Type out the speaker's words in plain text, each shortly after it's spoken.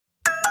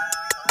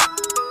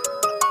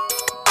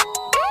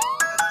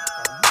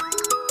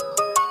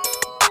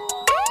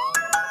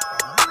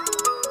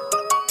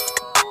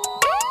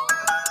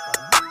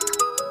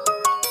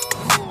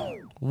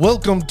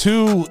Welcome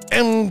to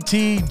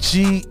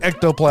MTG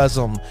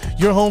Ectoplasm,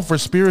 your home for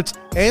spirits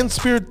and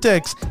spirit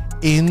decks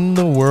in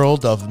the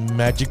world of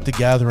Magic the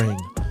Gathering.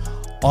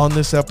 On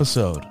this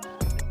episode,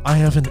 I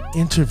have an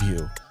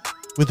interview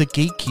with a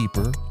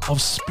gatekeeper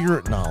of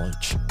spirit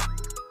knowledge.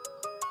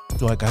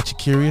 Do I got you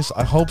curious?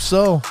 I hope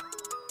so.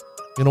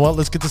 You know what?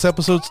 Let's get this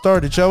episode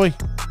started, shall we?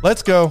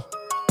 Let's go.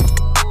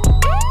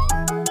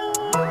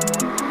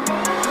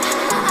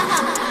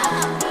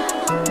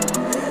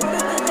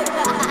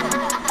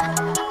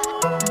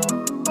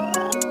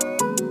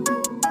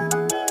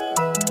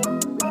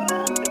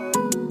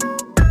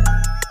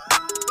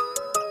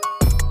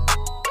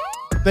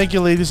 Thank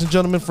you, ladies and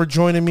gentlemen, for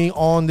joining me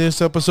on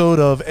this episode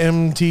of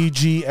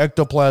MTG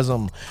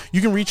Ectoplasm. You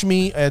can reach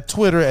me at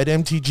Twitter at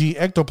MTG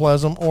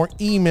Ectoplasm or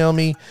email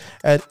me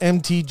at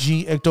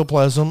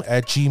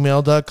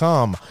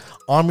mtgectoplasm@gmail.com.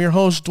 I'm your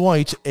host,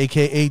 Dwight,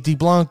 aka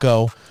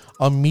DeBlanco,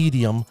 a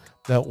medium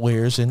that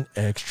wears an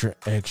extra,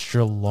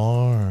 extra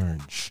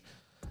large.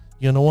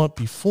 You know what?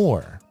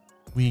 Before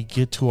we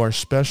get to our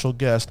special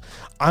guest,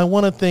 I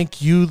want to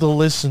thank you, the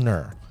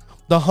listener.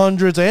 The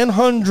hundreds and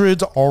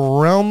hundreds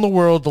around the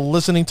world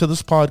listening to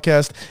this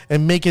podcast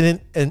and making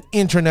it an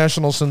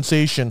international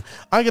sensation.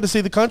 I got to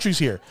say the countries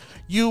here: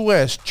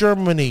 U.S.,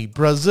 Germany,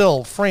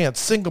 Brazil, France,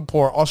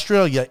 Singapore,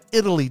 Australia,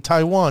 Italy,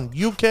 Taiwan,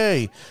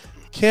 UK,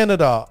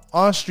 Canada,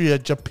 Austria,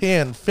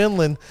 Japan,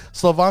 Finland,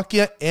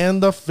 Slovakia,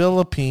 and the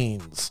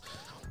Philippines.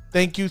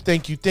 Thank you,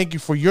 thank you, thank you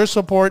for your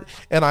support,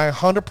 and I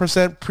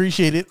 100%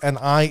 appreciate it, and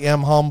I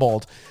am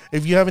humbled.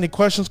 If you have any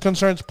questions,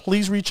 concerns,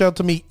 please reach out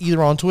to me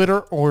either on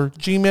Twitter or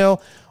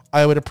Gmail.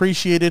 I would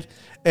appreciate it.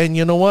 And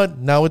you know what?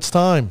 Now it's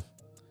time.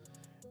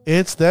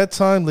 It's that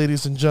time,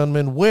 ladies and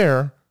gentlemen,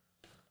 where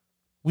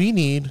we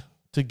need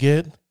to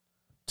get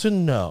to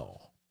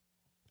know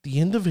the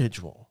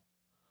individual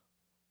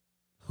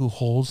who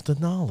holds the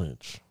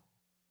knowledge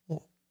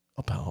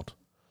about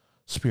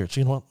spirits.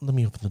 You know what? Let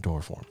me open the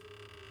door for him.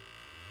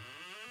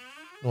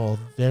 Well,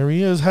 there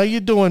he is. How you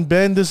doing,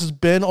 Ben? This is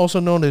Ben, also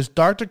known as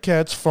Dr.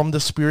 Katz from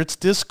the Spirits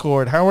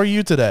Discord. How are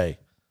you today?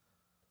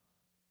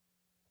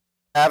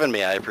 Having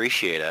me. I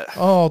appreciate it.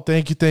 Oh,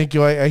 thank you, thank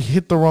you. I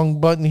hit the wrong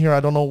button here.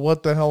 I don't know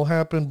what the hell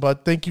happened,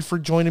 but thank you for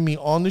joining me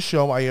on the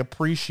show. I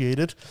appreciate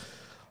it.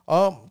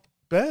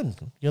 Ben,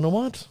 you know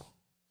what?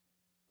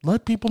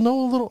 Let people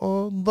know a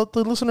little, let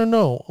the listener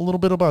know a little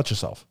bit about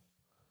yourself.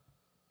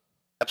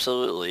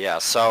 Absolutely, yeah.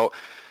 So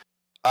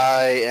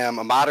I am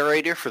a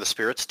moderator for the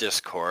Spirits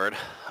Discord.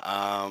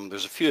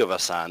 There's a few of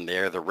us on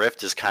there. The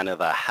Rift is kind of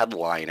the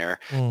headliner.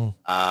 And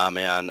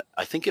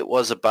I think it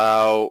was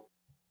about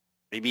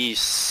maybe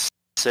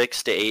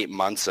 6 to 8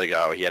 months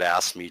ago, he had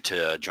asked me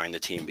to join the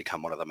team,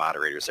 become one of the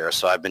moderators there.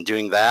 So I've been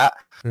doing that.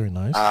 Very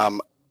nice.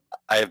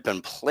 I've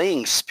been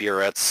playing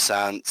Spirits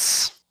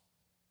since,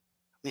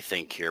 let me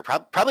think here,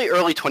 probably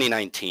early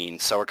 2019.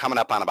 So we're coming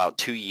up on about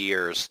 2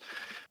 years.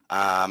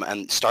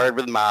 And started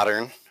with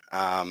Modern.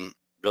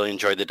 Really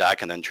enjoyed the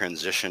deck and then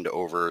transitioned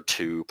over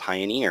to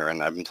Pioneer,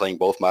 and I've been playing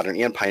both Modern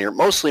and Pioneer,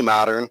 mostly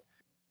Modern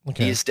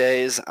these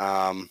days,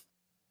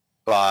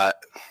 but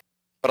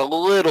a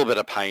little bit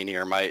of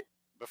Pioneer.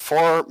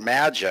 Before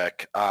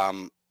Magic,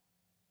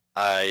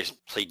 I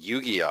played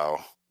Yu-Gi-Oh!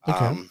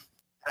 I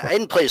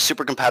didn't play it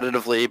super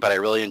competitively, but I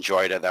really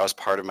enjoyed it. That was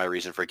part of my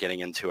reason for getting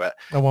into it.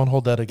 I won't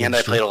hold that against you. And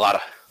I played a lot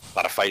of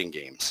fighting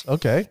games.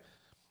 Okay.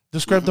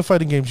 Describe the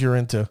fighting games you're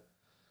into.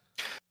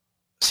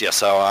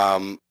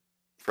 So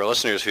for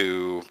listeners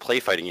who play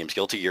fighting games,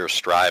 Guilty Gear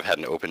Strive had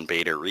an open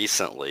beta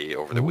recently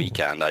over the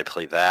weekend. I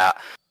play that.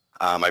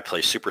 I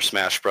play Super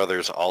Smash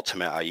Brothers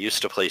Ultimate. I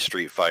used to play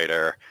Street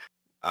Fighter.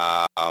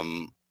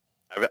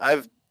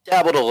 I've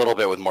dabbled a little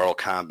bit with Mortal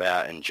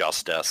Kombat and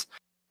Justice.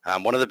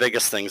 One of the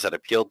biggest things that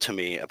appealed to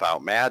me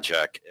about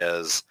Magic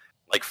is,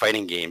 like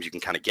fighting games, you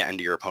can kind of get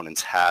into your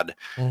opponent's head,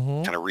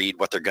 kind of read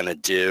what they're going to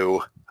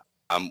do,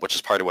 which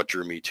is part of what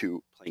drew me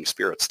to playing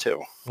Spirits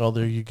too. Well,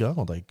 there you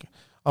go. Like,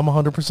 I'm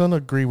 100%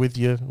 agree with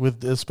you,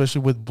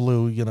 especially with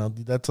Blue. You know,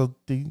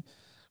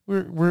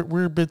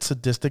 we're a bit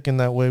sadistic in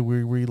that way.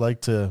 We like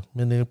to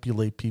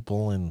manipulate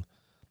people and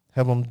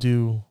have them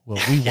do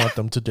what we want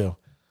them to do.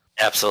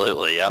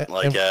 Absolutely, yeah.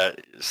 Like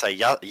say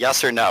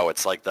yes or no.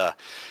 It's like the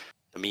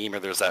meme, or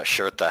there's that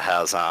shirt that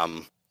has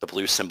the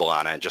blue symbol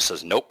on it. It just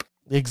says nope.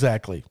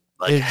 Exactly.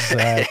 Like,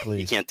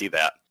 exactly. You can't do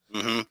that.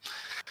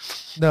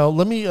 Now,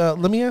 let me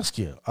ask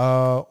you,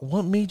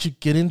 what made you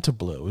get into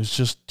Blue? Is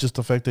just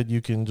the fact that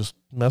you can just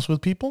mess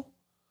with people?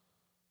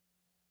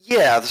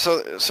 Yeah,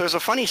 so there's a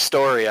funny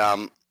story.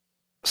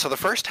 So the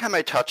first time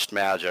I touched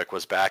Magic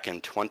was back in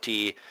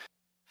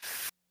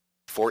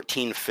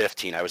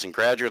 2014-15. I was in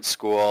graduate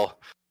school,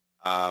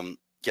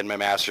 getting my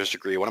master's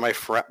degree. One of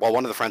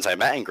the friends I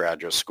met in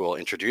graduate school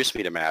introduced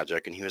me to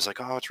Magic, and he was like,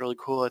 "Oh, it's really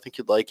cool. I think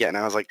you'd like it." And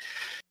I was like,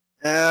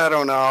 I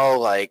don't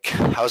know. I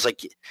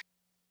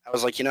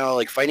was like, you know,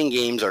 like fighting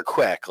games are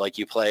quick. Like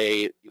you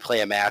play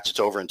a match, it's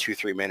over in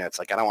 2-3 minutes.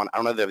 Like I don't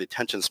have the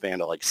attention span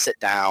to like sit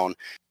down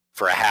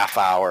for a half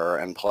hour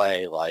and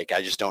play. Like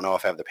I just don't know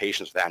if I have the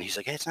patience for that. And he's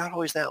like, hey, it's not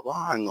always that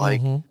long.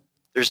 Like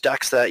there's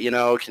decks that, you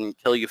know, can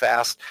kill you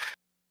fast.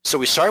 So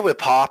we started with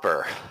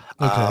Pauper,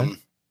 Okay.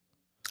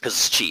 because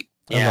it's cheap,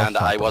 I love and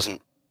I Pauper.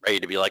 wasn't ready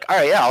to be like, all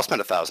right, yeah, I'll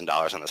spend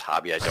 $1,000 on this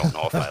hobby I don't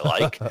know if I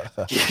like,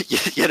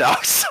 you know.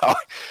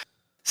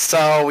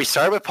 So we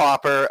started with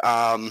Pauper.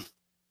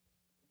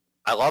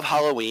 I love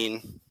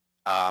Halloween.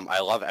 I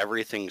love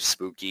everything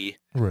spooky,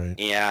 Right.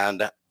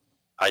 and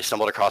I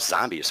stumbled across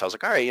zombies. So I was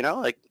like, all right,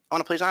 like I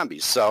want to play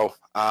zombies. So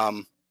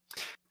I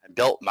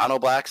built Mono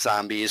Black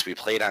Zombies. We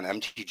played on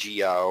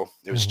MTGO.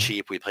 It was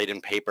cheap. We played in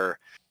paper.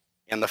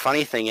 And the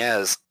funny thing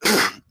is,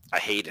 I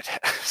hated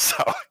it.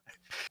 So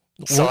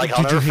like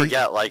I'll never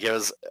forget. Like it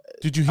was.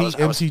 Did you hate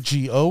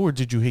MTGO or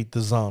did you hate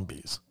the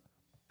zombies?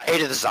 I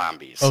hated the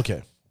zombies.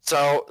 Okay.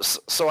 So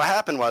what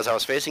happened was I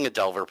was facing a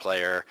Delver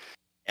player,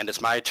 and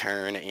it's my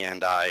turn,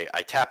 and I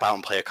tap out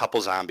and play a couple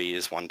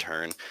zombies one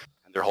turn,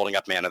 and they're holding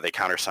up mana. They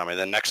counter summon.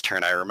 The next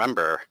turn, I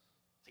remember,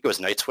 I think it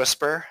was Night's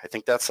Whisper. I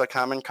think that's a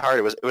common card.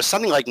 It was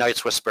something like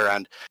Night's Whisper,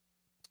 and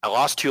I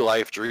lost 2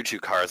 life, drew 2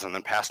 cards, and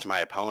then passed to my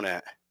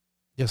opponent.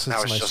 Yes, it's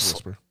Night's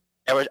Whisper.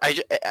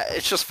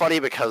 It's just funny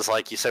because,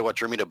 like you said, what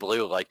drew me to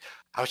blue, like,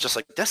 I was just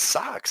like, this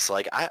sucks.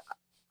 Like, I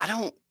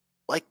don't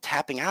like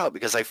tapping out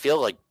because I feel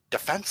like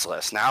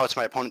defenseless. Now it's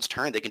my opponent's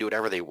turn. They can do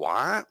whatever they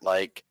want.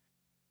 Like,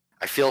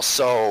 I feel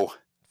so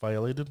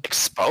violated,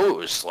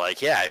 exposed.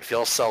 Like, yeah, I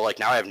feel so like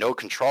now I have no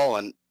control.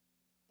 And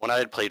when I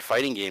had played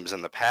fighting games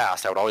in the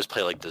past, I would always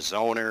play like the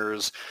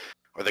zoners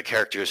or the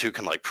characters who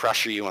can like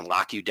pressure you and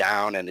lock you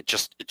down. And it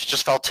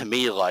just felt to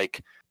me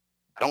like,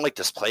 I don't like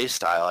this play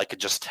style. I could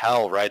just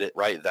tell right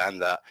then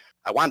that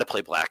I wanted to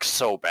play black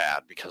so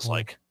bad because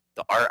like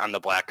the art on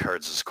the black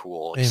cards is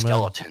cool. Like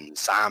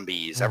skeletons,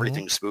 zombies,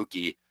 everything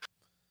spooky.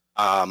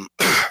 But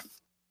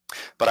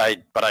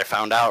I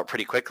found out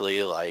pretty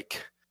quickly,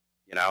 like,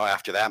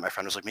 after that, my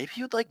friend was like, maybe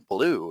you'd like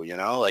blue,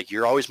 like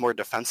you're always more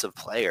defensive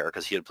player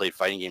because he had played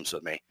fighting games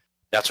with me.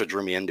 That's what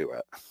drew me into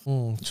it.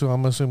 So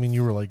I'm assuming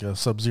you were like a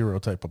Sub-Zero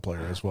type of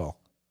player as well.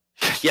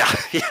 Yeah.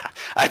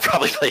 I'd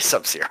probably play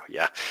Sub-Zero,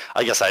 yeah.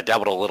 I guess I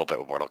dabbled a little bit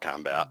with Mortal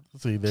Kombat.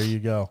 See, there you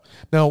go.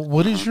 Now,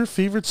 what is your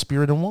favorite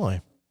spirit and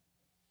why?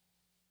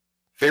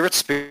 Favorite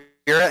spirit,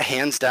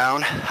 hands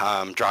down,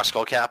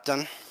 Drogskol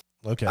Captain.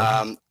 Okay.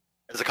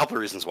 There's a couple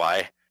of reasons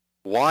why.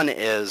 One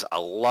is I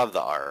love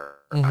the art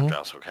on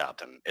Drogskol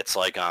Captain. It's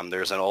like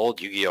there's an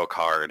old Yu-Gi-Oh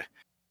card. I'm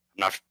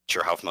not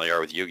sure how familiar you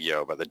are with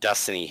Yu-Gi-Oh, but the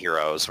Destiny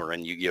heroes were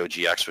in Yu-Gi-Oh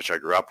GX, which I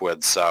grew up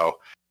with. So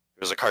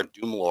there's a card,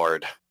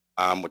 Doomlord,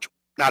 which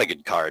not a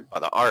good card, but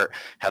the art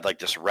had like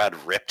this red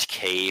ripped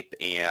cape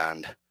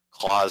and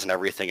claws and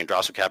everything. And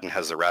Drogskol Captain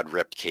has the red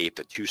ripped cape,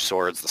 the 2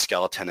 swords, the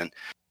skeleton, and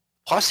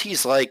plus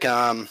he's like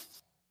the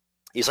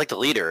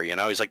leader,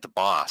 he's like the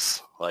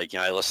boss. Like,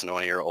 I listened to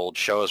one of your old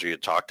shows where you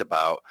talked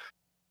about,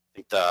 I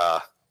think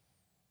the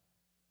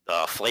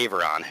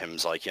flavor on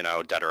him's like,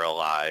 dead or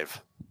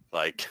alive,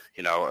 like,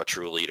 a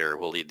true leader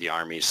will lead the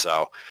army.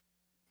 So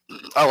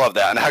I love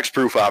that. And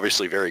hexproof,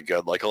 obviously very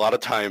good. Like a lot of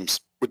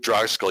times with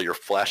Drogskol, you're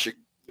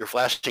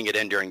flashing it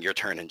in during your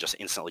turn and just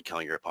instantly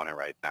killing your opponent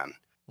right then.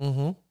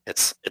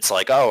 It's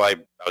like, oh, I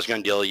was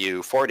going to deal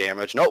you 4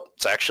 damage. Nope,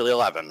 it's actually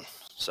 11.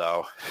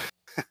 So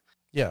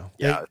yeah,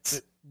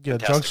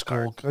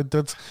 Drogskol.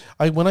 That's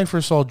when I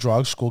first saw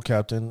Drogskol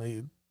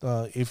Captain.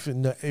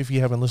 If you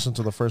haven't listened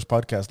to the first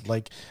podcast,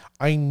 like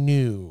I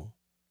knew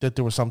that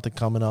there was something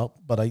coming up,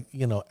 but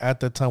at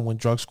that time when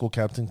Drogskol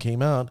Captain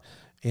came out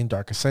in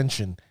Dark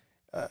Ascension,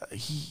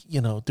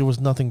 there was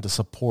nothing to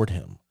support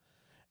him.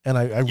 And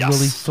I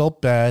really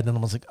felt bad, and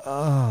I was like,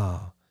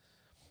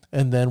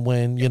 And then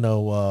when,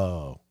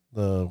 the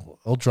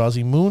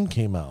Eldrazi Moon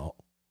came out,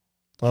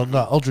 well,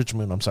 not Eldritch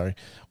Moon, I'm sorry.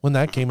 When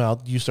that came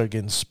out, you start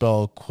getting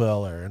Spell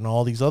Queller and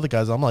all these other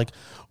guys. I'm like,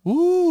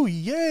 ooh,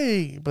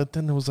 yay. But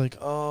then it was like,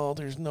 oh,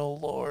 there's no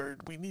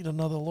Lord. We need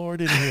another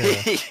Lord in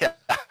here. Yeah.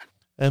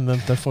 And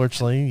then,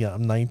 unfortunately,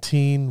 I'm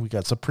 19. We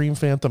got Supreme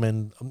Phantom,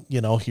 and,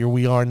 here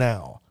we are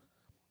now.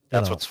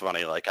 That's what's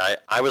funny. Like,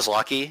 I was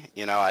lucky.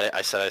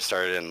 I said I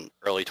started in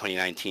early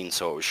 2019,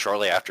 so it was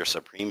shortly after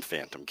Supreme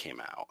Phantom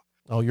came out.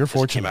 Oh, you're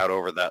fortunate. Came out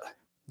over that.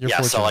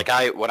 Fortunate. So like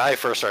when I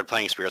first started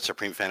playing Spirit,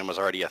 Supreme Phantom was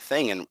already a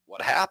thing. And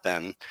what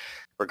happened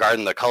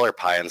regarding the color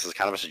pie, and this is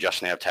kind of a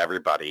suggestion I have to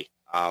everybody,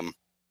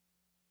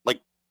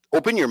 like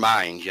open your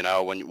mind,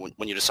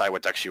 when you decide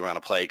what decks you want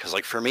to play. Because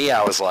like for me,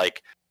 I was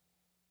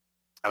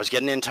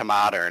getting into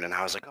Modern, and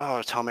I was like, oh, I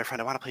was telling my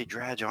friend I want to play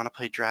Dredge.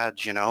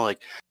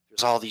 Like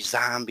there's all these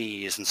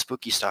zombies and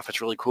spooky stuff. It's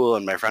really cool.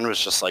 And my friend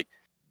was just like,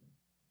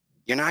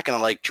 you're not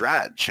gonna like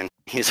Dredge. And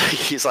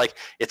he's like,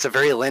 it's a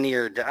very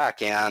linear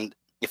deck, and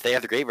if they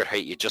have the graveyard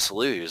height, you just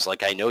lose.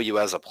 Like, I know you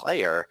as a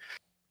player,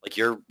 like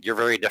you're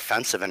very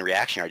defensive and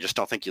reactionary. I just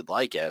don't think you'd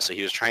like it. So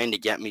he was trying to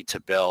get me to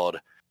build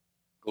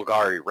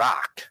Golgari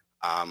Rock,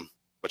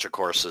 which of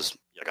course is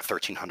like a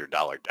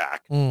 $1,300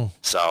 deck.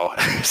 So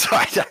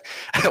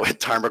I went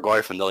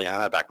Tarmogoyf and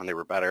Liliana back when they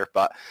were better,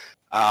 but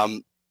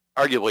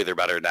arguably they're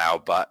better now.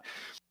 But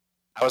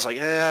I was like,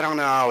 I don't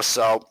know.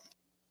 So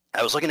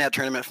I was looking at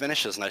tournament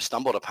finishes, and I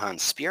stumbled upon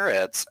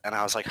Spirits, and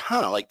I was like,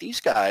 like these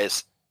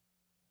guys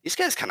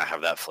kind of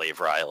have that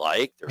flavor I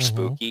like. They're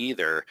spooky.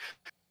 They're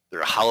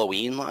they're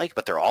Halloween-like,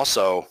 but they're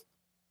also,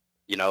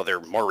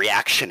 they're more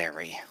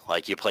reactionary.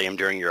 Like you play them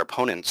during your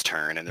opponent's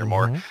turn, and they're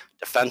more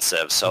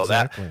defensive. So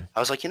Exactly. that I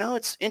was like,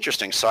 it's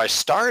interesting. So I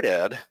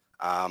started.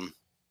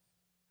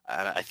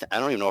 I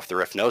don't even know if the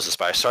Rift knows this,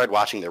 but I started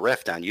watching the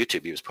Rift on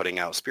YouTube. He was putting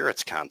out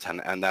Spirits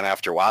content, and then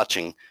after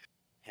watching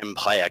him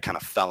play, I kind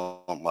of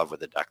fell in love with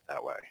the deck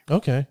that way.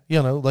 Okay.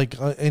 Like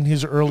in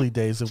his early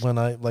days, when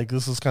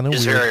this is kind of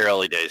weird. His very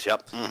early days,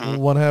 yep. Mm-hmm.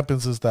 What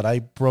happens is that I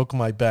broke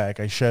my back.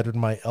 I shattered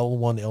my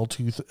L1,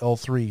 L2,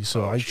 L3,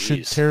 so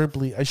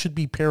I should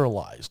be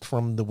paralyzed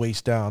from the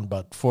waist down,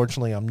 but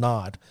fortunately I'm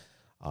not.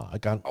 I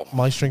got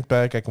my strength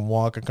back. I can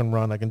walk, I can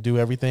run, I can do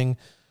everything.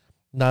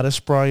 Not as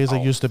spry as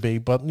I used to be,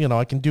 but,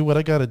 I can do what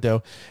I got to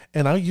do.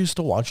 And I used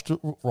to watch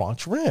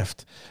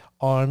Rift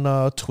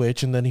on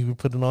Twitch, and then he would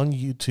put it on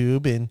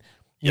YouTube, and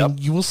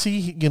you will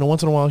see,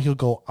 once in a while he'll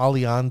go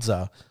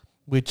Alianza,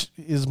 which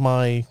is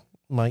my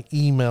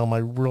email, my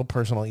real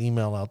personal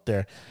email out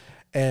there.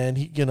 And,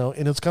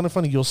 and it's kind of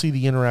funny. You'll see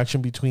the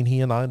interaction between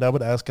he and I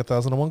would ask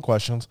 1,001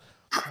 questions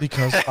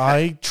because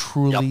I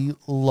truly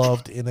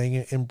loved and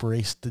I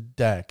embraced the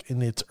deck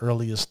in its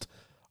earliest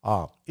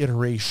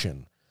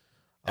iteration.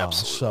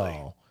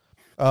 Absolutely.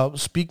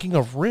 Speaking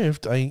of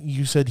Rift,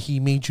 you said he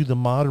made you the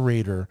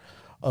moderator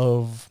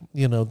of,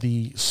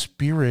 the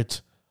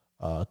Spirit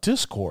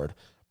Discord.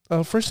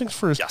 First things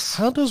first,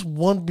 how does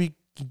one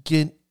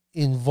get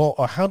involved,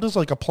 or how does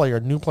like a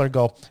new player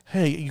go,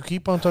 hey, you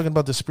keep on talking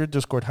about the Spirit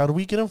Discord, how do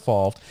we get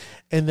involved?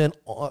 And then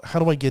how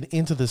do I get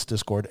into this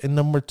Discord? And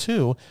number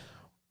two,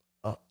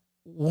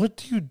 what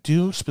do you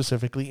do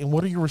specifically, and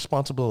what are your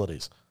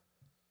responsibilities?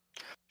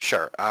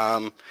 Sure.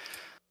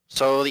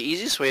 So the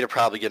easiest way to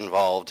probably get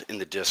involved in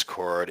the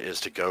Discord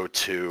is to go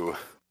to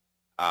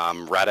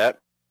Reddit,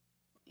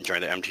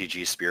 join the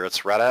MTG Spirits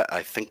Reddit.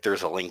 I think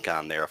there's a link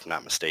on there, if I'm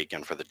not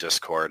mistaken, for the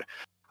Discord.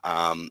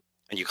 And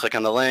you click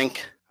on the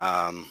link,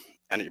 and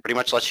it pretty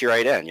much lets you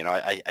right in. You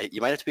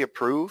might have to be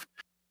approved,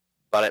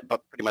 but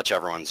pretty much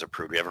everyone's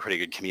approved. We have a pretty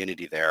good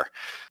community there.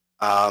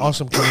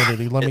 Awesome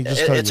community. Let me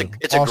just tell you.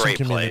 It's awesome, a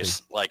great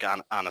place. Like,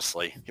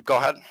 honestly. Go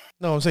ahead.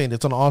 No, I'm saying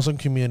it's an awesome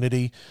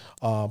community.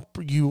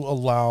 You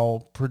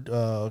allow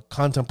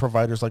content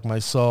providers like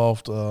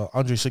myself,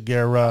 Andre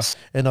Segura,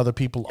 and other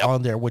people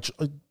on there, which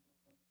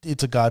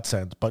it's a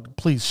godsend. But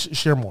please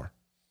share more.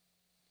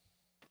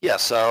 Yeah,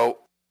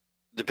 so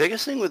the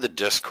biggest thing with the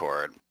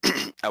Discord,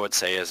 I would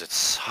say, is it's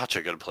such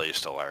a good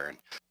place to learn.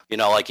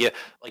 Like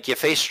you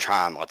face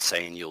Tron, let's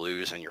say, and you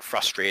lose and you're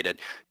frustrated.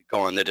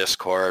 Go in the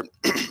Discord,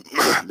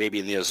 maybe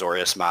in the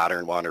Azorius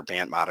Modern one or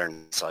Bant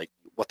Modern. It's like,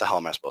 what the hell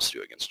am I supposed to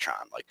do against Tron?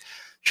 Like,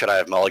 should I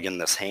have mulliganed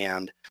this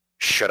hand?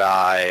 Should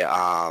I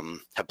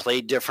have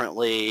played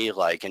differently?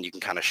 Like, and you can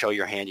kind of show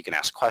your hand. You can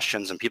ask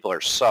questions, and people are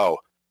so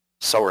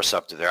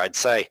receptive there. I'd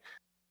say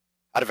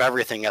out of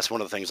everything, that's one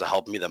of the things that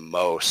helped me the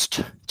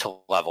most to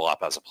level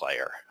up as a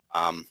player.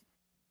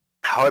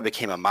 How I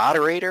became a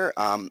moderator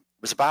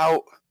was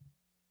about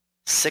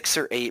 6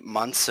 or 8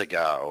 months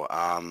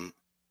ago.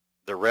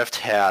 The Rift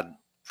had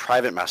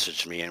private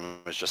messaged me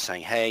and was just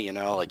saying, hey,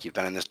 like, you've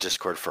been in this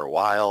Discord for a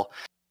while.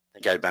 I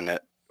think I'd been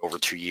at over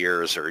 2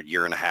 years or a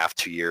year and a half,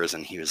 2 years.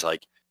 And he was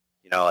like,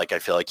 like, I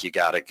feel like you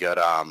got a good,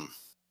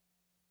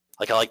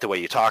 like, I like the way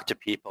you talk to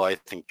people. I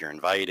think you're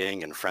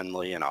inviting and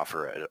friendly and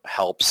offer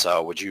help.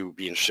 So would you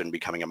be interested in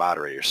becoming a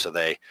moderator? So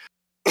they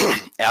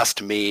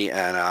asked me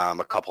and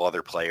a couple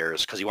other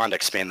players, because he wanted to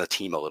expand the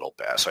team a little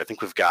bit. So I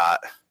think we've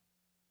got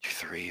 2,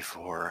 3,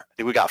 4. I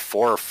think we got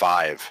 4 or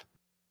 5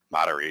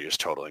 moderators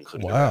total,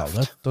 including wow,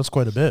 that's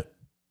quite a bit.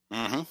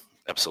 Mm-hmm.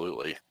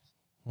 Absolutely.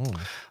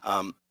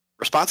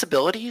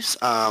 Responsibilities.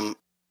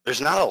 There's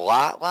not a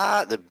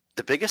lot.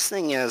 The biggest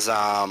thing is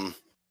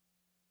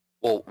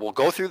we'll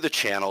go through the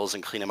channels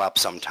and clean them up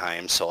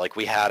sometimes. So like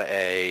we had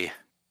a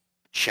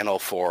channel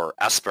for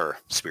Esper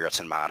Spirits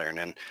in Modern,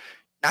 and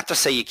not to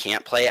say you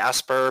can't play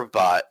Esper,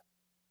 but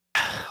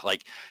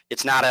like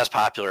it's not as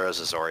popular as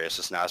Azorius.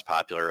 It's not as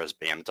popular as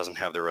Bam. It doesn't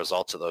have the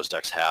results that those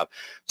decks have.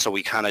 So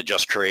we kind of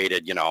just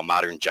created,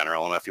 Modern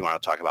General. And if you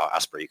want to talk about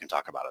Esper, you can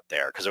talk about it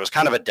there, because it was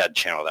kind of a dead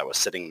channel that was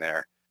sitting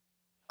there.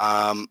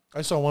 I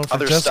saw one for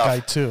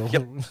Jeskai too.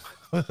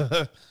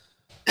 Yep.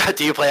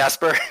 Do you play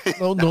Esper?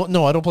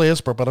 No, I don't play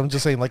Esper, but I'm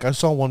just saying, like, I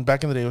saw one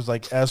back in the day. It was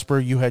like Esper,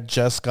 you had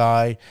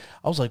Jeskai.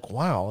 I was like,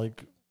 wow,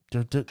 like,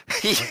 I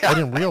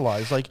didn't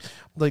realize. Like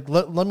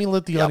let me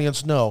let the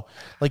audience know.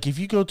 Like, if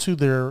you go to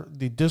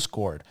the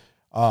Discord,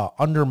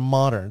 under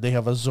Modern, they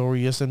have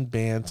Azorius and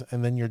Bant,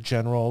 and then your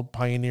General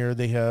Pioneer,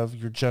 they have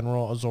your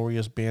General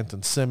Azorius, Bant,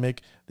 and Simic.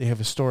 They have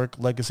Historic,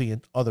 Legacy,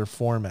 and other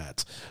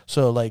formats.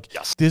 So, like,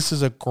 this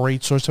is a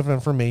great source of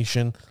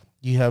information.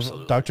 You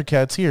have Dr.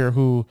 Katz here,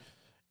 who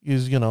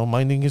is,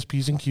 minding his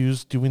P's and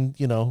Q's, doing,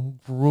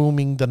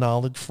 grooming the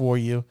knowledge for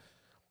you.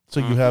 So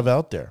you have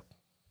out there.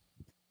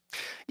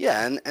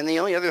 Yeah, and the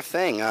only other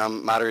thing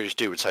moderators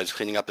do, besides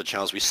cleaning up the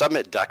channels, we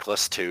submit deck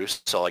lists too.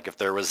 So, like, if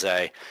there was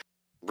a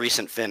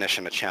recent finish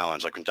in a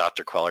challenge, like when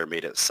Dr. Queller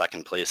made it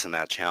second place in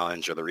that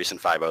challenge, or the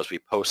recent 5-0s, we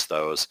post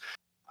those.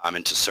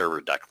 into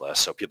server deck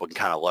lists, so people can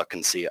kind of look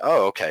and see,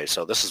 oh, okay,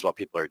 so this is what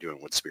people are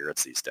doing with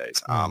spirits these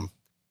days. And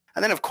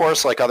then, of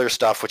course, like other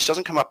stuff, which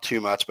doesn't come up too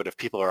much, but if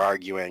people are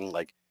arguing,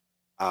 like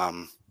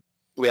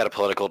we had a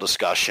political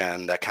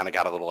discussion that kind of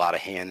got a little out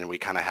of hand, and we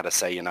kind of had to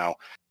say, you know,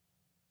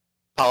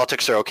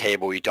 politics are okay,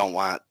 but we don't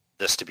want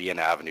this to be an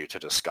avenue to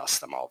discuss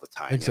them all the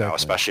time, you know,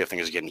 especially if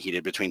things are getting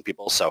heated between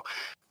people. So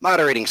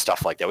moderating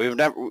stuff like that. We've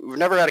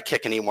never had to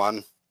kick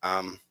anyone,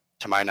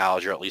 to my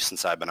knowledge, or at least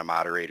since I've been a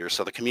moderator.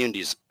 So the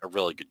community's a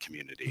really good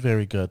community.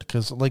 Very good.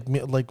 Because like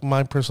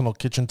my personal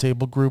kitchen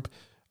table group,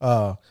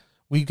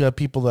 we got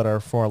people that are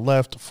far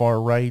left,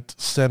 far right,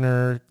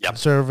 center,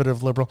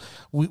 conservative, liberal.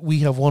 We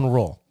have one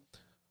rule.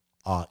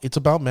 It's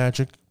about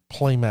Magic.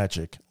 Play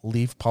Magic.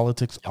 Leave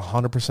politics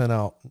 100%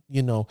 out.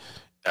 You know,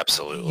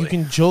 absolutely. You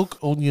can joke.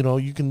 You know,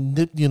 you can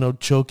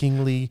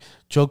jokingly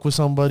joke with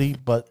somebody,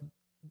 but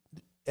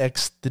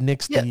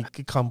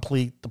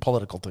complete the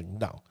political thing.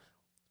 No.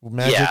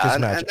 Magic is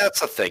magic. And that's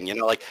the thing, you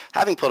know, like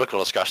having political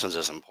discussions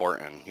is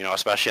important, you know,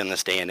 especially in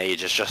this day and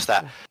age. It's just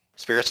that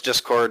Spirits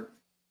Discord,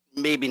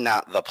 maybe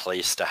not the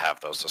place to have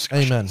those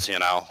discussions, you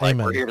know, like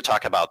we're here to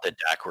talk about the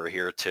deck. We're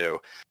here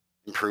to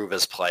improve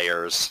as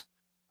players.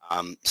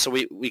 So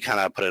we kind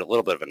of put a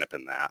little bit of a nip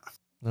in that.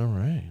 All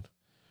right.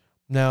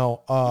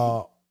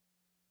 Now,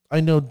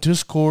 I know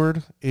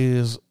Discord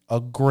is a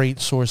great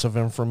source of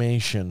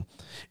information.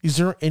 Is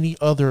there any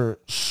other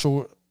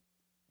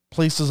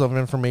places of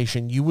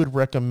information you would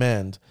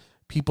recommend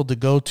people to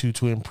go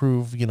to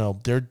improve, you know,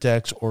 their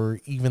decks or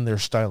even their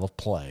style of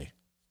play?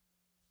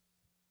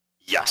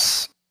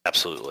 Yes,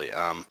 absolutely.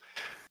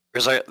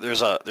 There's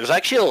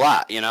actually a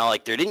lot, you know,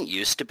 like there didn't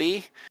used to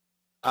be.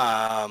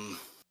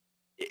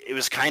 It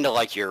was kind of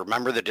like you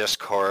remember the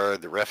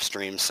Discord, the Rift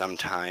streams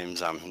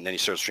sometimes, and then you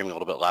started streaming a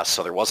little bit less.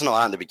 So there wasn't a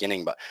lot in the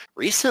beginning, but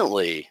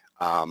recently,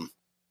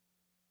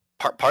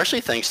 partially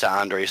thanks to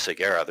Andre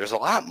Segura, there's a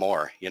lot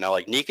more, you know,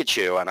 like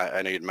Nikachu, and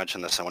I know you'd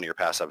mentioned this in one of your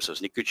past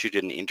episodes. Nikachu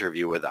did an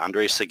interview with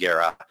Andre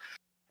Segura,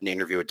 an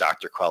interview with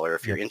Dr. Queller.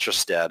 If you're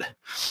interested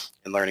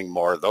in learning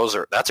more,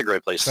 that's a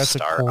gret place to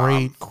start.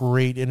 That's a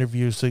great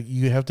interview. So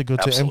you have to go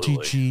to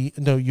MTG.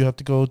 No, you have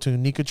to go to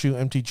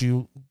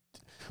Nikachu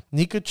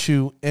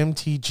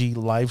MTG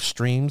live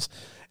streams,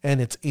 and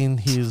it's in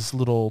his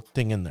little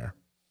thing in there.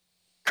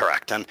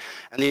 Correct. And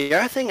the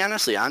other thing,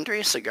 honestly,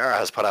 Andre Segura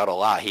has put out a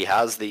lot. He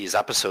has these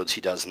episodes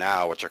he does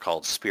now, which are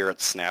called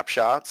Spirit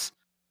Snapshots.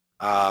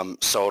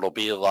 So it'll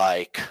be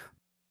like,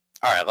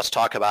 all right, let's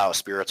talk about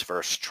Spirits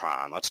versus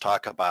Tron. Let's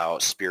talk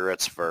about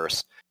Spirits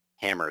versus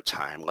Hammer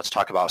Time. Let's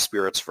talk about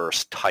Spirits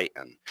versus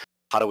Titan.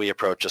 How do we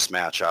approach this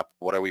matchup?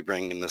 What are we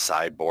bringing in the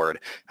sideboard?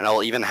 And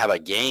I'll even have a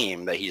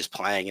game that he's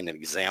playing an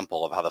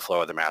example of how the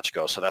flow of the match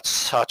goes. So that's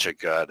such a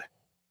good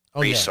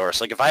resource.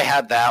 Yeah. Like if I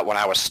had that when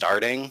I was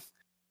starting,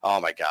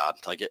 oh my God,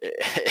 like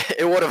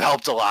it would have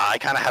helped a lot. I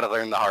kind of had to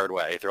learn the hard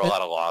way through a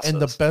lot of losses.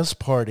 And the best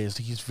part is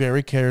he's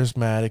very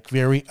charismatic,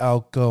 very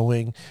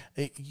outgoing.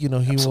 You know,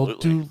 he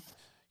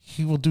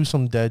will do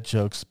some dad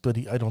jokes, but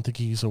I don't think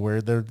he's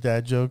aware they're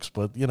dad jokes,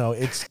 but you know,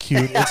 it's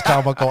cute. It's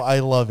comical. I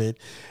love it.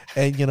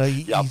 And you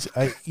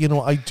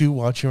know, I do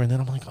watch here and then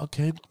I'm like,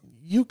 okay,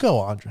 you go,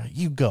 Andre,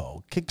 you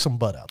go kick some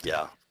butt out there.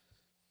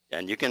 Yeah.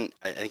 And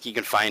I think you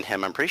can find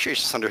him. I'm pretty sure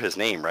it's just under his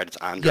name, right? It's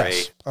Andre.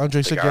 Yes,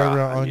 Andre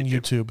Segura on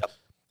YouTube. Yep.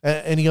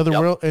 Any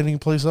other any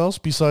place else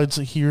besides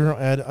here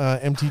at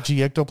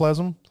MTG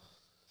Ectoplasm?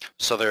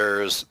 So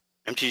there's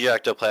MTG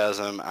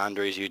Ectoplasm,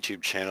 Andre's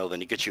YouTube channel,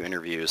 then you get your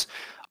interviews.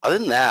 Other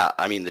than that,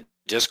 I mean, the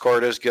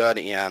Discord is good,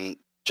 and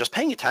just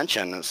paying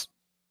attention, as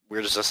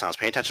weird as this sounds,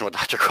 paying attention to what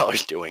Dr.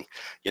 Queller's doing.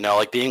 You know,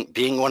 like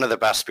being one of the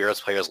best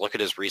Spirits players, look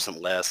at his recent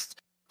list,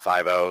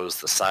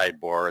 5-0s, the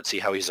sideboard, see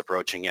how he's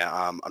approaching it.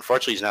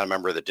 Unfortunately, he's not a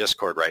member of the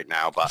Discord right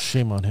now, but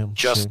shame on him.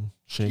 Shame.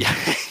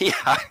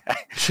 Yeah.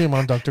 Shame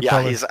on Dr.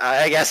 Queller. Yeah,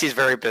 I guess he's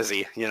very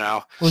busy, you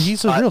know. Well,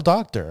 he's a real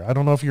doctor. I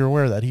don't know if you're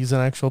aware of that. He's an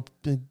actual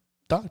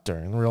doctor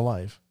in real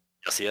life.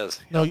 Yes, he is.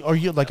 No, are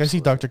you like? Absolutely. I see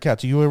Dr.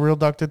 Katz. Are you a real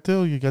doctor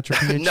too? You got your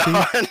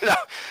PhD?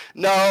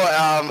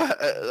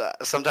 No.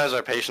 Sometimes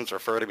our patients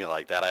refer to me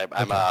like that.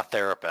 I'm a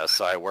therapist,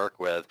 so I work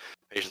with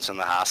patients in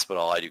the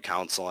hospital. I do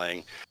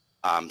counseling,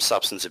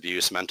 substance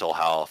abuse, mental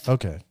health.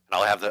 Okay. And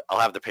I'll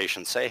have the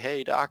patient say,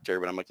 "Hey,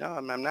 doctor," but I'm like, "No,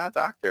 I'm not a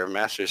doctor. I have a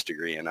master's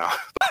degree, you know."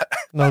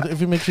 No, if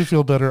it makes you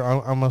feel better,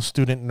 I'm a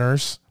student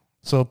nurse,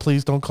 so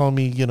please don't call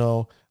me, you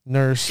know,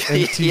 nurse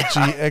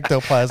MTG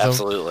Ectoplasm.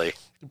 Absolutely.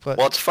 But,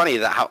 well, it's funny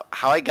that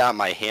how I got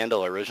my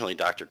handle originally,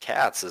 Dr.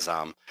 Katz, is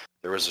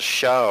there was a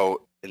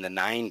show in the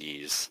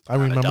 90s. I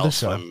remember the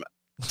show.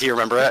 Do you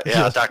remember it?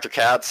 Yeah, Yes. Dr.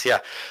 Katz. Yeah,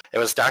 it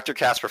was Dr.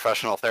 Katz,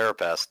 professional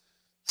therapist.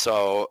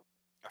 So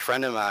a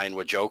friend of mine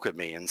would joke with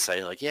me and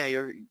say, like, yeah,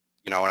 when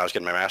I was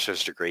getting my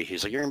master's degree,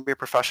 he's like, you're going to be a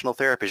professional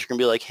therapist. You're going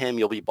to be like him.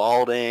 You'll be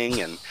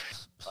balding and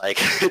like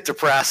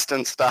depressed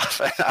and stuff.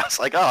 And I was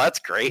like, oh, that's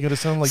great. You're going to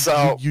sound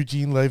like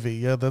Eugene Levy.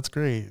 Yeah, that's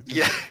great.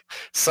 Yeah.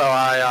 So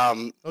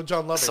I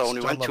John Lovitz. So when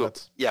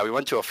we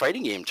went to a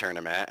fighting game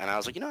tournament, and I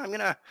was like, I'm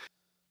gonna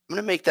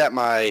make that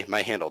my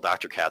handle,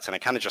 Dr. Katz, and I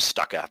kind of just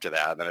stuck after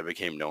that, and then I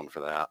became known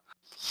for that.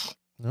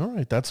 All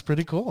right, that's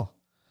pretty cool.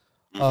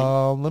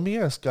 Hmm. Let me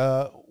ask,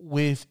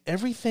 with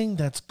everything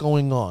that's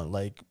going on,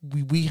 like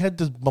we had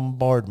this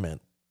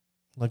bombardment,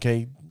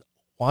 okay?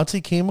 Once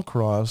he came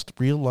across,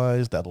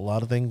 realized that a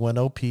lot of things went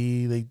OP,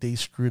 they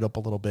screwed up a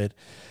little bit,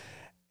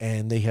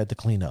 and they had to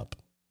clean up.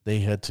 They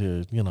had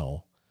to,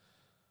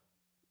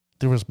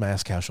 there was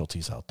mass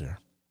casualties out there.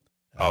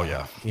 Oh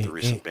yeah, the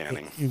recent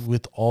banning.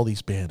 With all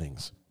these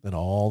bannings and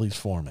all these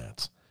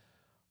formats.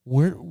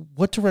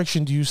 What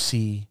direction do you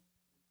see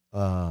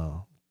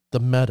the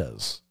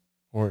metas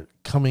or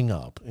coming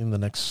up in the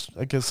next?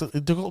 I guess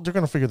they're going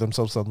to figure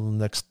themselves out in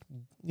the next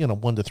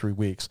 1 to 3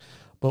 weeks.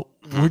 But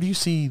where do you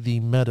see the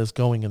metas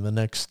going in the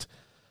next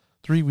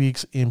 3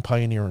 weeks in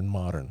Pioneer and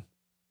Modern?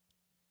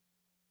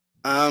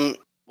 Well,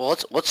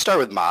 let's start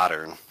with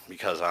Modern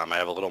because I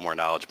have a little more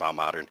knowledge about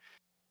Modern.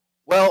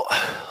 Well,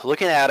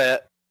 looking at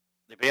it,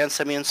 they banned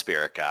Semi and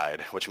Spirit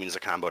Guide, which means the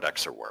combo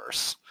decks are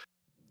worse.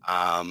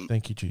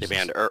 Thank you, Jesus. They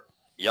banned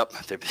Yep,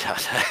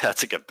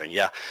 that's a good thing.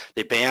 Yeah,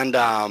 they banned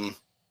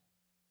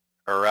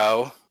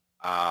Uro.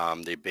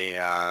 They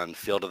banned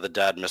Field of the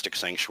Dead, Mystic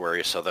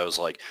Sanctuary. So those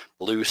like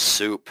blue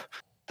soup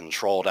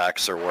control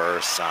decks are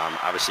worse.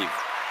 Obviously,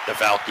 the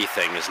Valky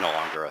thing is no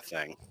longer a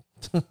thing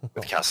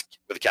with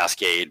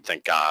Cascade.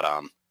 Thank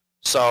God.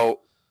 So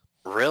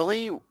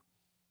really,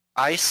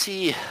 I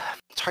see.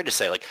 It's hard to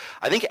say. Like,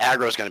 I think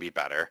aggro is going to be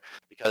better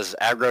because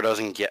aggro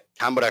doesn't get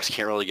combo decks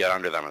can't really get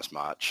under them as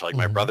much. Like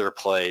my brother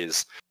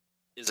plays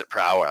Izzet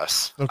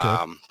Prowess. Okay.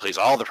 Plays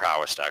all the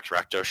Prowess decks.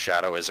 Recto,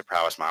 Shadow, Izzet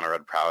Prowess, Mono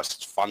Red Prowess.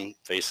 It's fun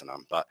facing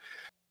them. But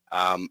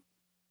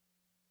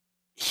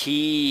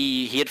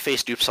he had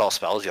faced Dupsal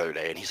spells the other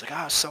day, and he's like,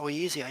 oh, it's so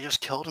easy. I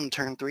just killed him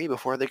turn 3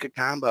 before they could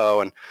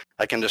combo, and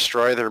I can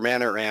destroy their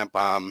mana ramp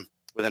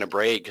within a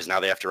break because now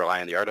they have to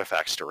rely on the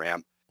artifacts to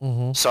ramp.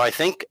 So I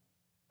think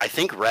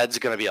Red's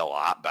going to be a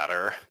lot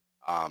better.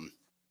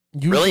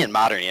 Really in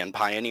Modern and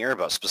Pioneer,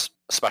 but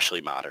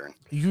especially Modern.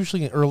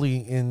 Usually early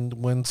in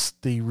once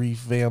they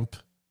revamp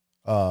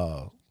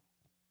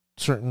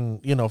certain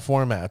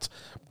formats,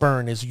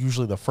 Burn is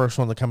usually the first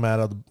one to come out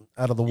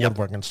of the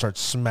woodwork and start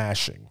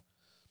smashing.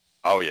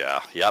 Oh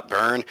yeah,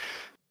 Burn.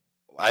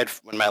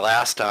 When my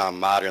last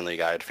Modern League,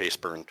 I had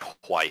faced Burn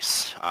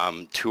twice.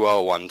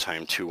 2-0 one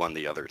time, 2-1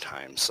 the other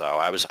time. So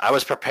I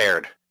was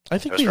prepared. I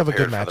think we have a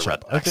good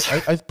matchup.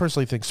 I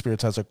personally think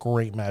Spirits has a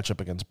great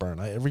matchup against Burn.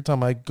 Every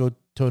time I go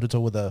toe-to-toe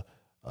with a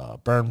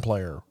Burn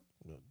player,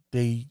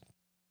 they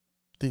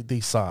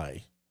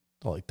sigh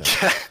like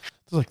that.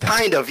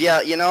 Kind of,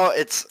 yeah.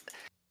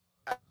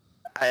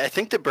 I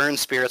think the Burn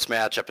Spirits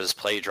matchup is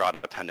play draw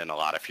dependent a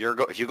lot. If you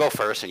go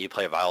first and you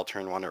play Vile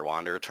turn 1 or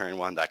Wanderer turn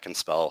 1, that can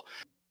spell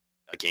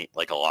a game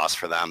like a loss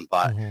for them.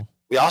 But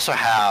we also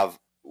have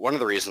one of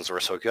the reasons we're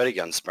so good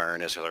against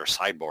Burn is their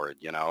sideboard.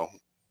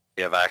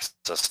 We have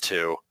access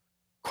to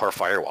Core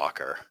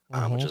Firewalker,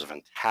 which is a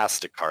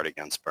fantastic card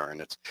against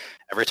Burn. It's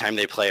every time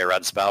they play a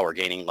red spell, we're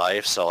gaining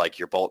life. So like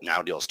your bolt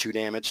now deals 2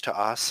 damage to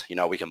us.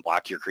 We can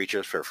block your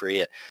creatures for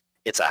free.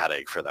 It's a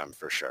headache for them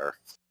for sure.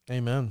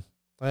 Amen.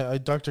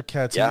 Dr.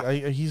 Katz,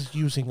 he's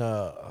using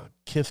a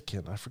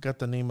Kithkin. I forgot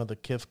the name of the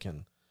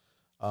Kithkin.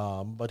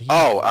 But he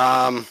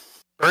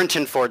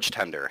Burnton Forge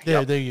Tender.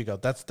 There you go.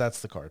 That's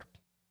the card.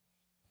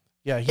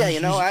 Yeah.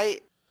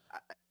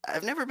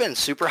 I've never been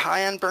super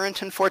high on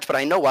Burnton Forge, but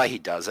I know why he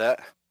does it.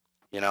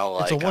 It's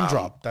a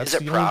 1-drop. That's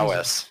Izzet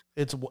Prowess.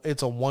 It's a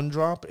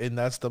 1-drop, and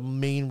that's the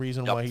main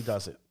reason why he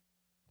does it.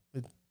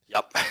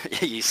 Yep.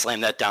 You slam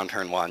that down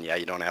turn 1. Yeah,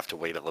 you don't have to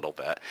wait a little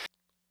bit.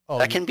 Oh,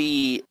 that can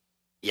be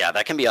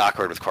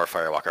awkward with Core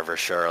Firewalker for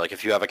sure. Like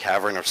if you have a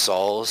Cavern of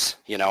Souls,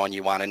 and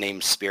you want to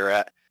name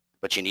Spirit,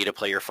 but you need to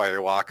play your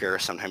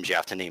Firewalker, sometimes you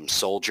have to name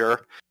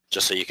Soldier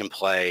just so you can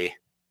play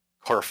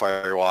Core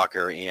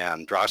Firewalker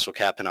and Droxel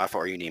Captain off,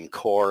 or you name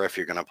Core if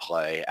you're going to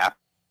play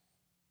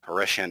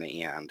Apparition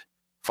and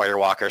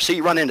Firewalker. So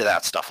you run into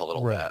that stuff a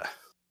little bit.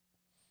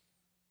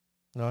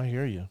 No, I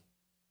hear you.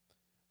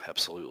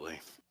 Absolutely.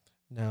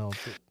 Now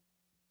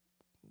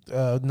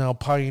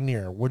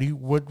Pioneer.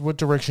 What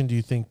direction do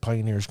you think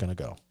Pioneer is going to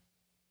go?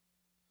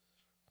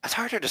 It's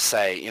harder to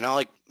say.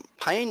 Like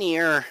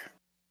Pioneer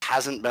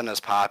hasn't been as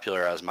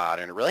popular as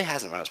Modern. It really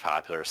hasn't been as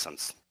popular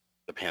since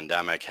the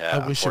pandemic hit.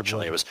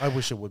 Unfortunately, I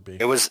wish it would be.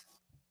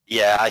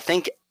 I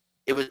think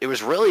it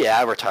was really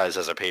advertised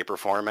as a paper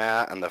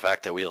format, and the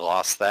fact that we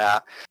lost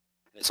that,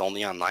 it's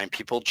only online.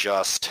 People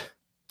just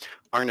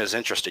aren't as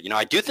interested.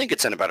 I do think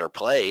it's in a better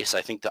place.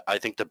 I think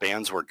the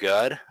bans were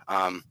good.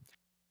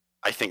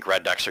 I think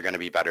red decks are going to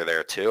be better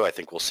there too. I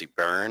think we'll see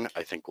Burn.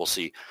 I think we'll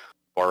see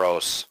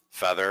Boros,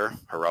 Feather,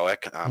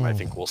 Heroic. I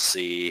think we'll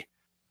see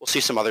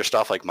some other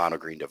stuff like Mono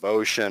Green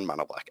Devotion,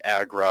 Mono Black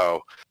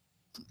Aggro.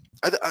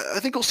 I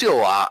think we'll see a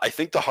lot. I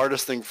think the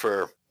hardest thing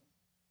for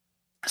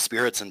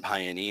Spirits and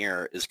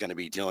Pioneer is going to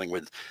be dealing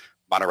with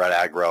Mono Red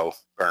Aggro,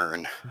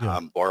 Burn,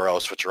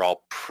 Boros, which are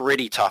all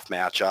pretty tough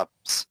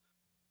matchups.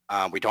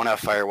 We don't have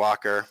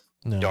Firewalker.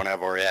 No. We don't have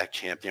Auric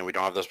Champion. We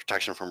don't have those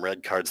protection from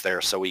red cards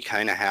there. So we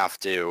kind of have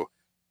to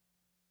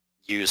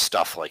use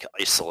stuff like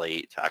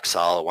Isolate to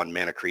exile a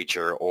 1-mana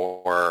creature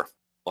or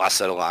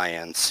Blessed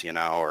Alliance,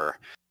 or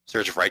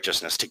Surge of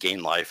Righteousness to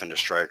gain life and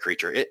destroy a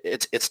creature.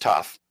 It's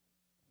tough.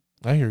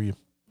 I hear you.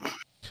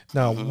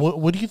 Now, Mhm.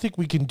 what do you think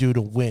we can do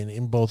to win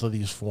in both of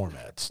these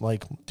formats?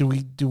 Like, do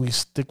we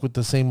stick with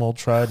the same old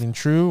tried and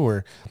true,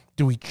 or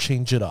do we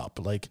change it up?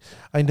 Like,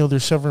 I know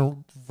there's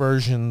several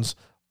versions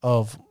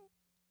of.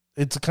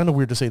 It's kind of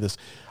weird to say this.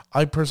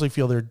 I personally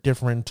feel there are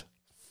different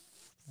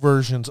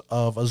versions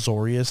of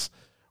Azorius,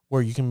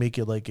 where you can make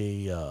it like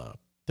a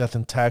Death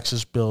and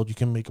Taxes build. You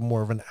can make it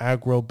more of an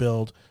aggro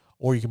build,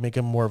 or you can make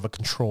it more of a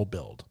control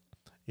build.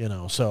 You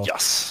know, so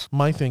Yes.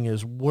 my thing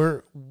is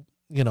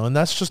and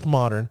that's just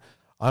Modern.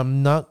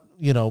 I'm not,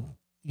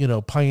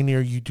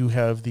 Pioneer, you do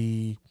have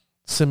the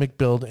Simic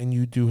build and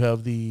you do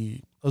have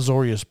the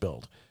Azorius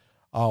build.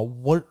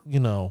 What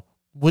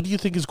do you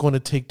think is going to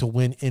take to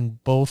win in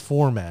both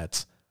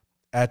formats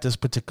at this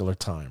particular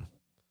time?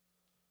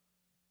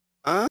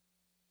 I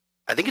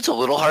think it's a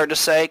little hard to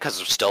say because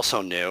they're still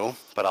so new,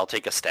 but I'll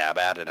take a stab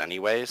at it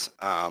anyways.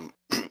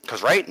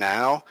 Because right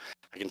now,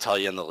 I can tell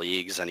you in the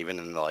leagues and even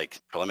in the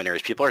like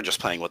preliminaries, people are just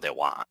playing what they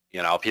want.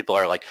 People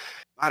are like,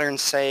 Modern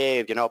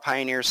saved,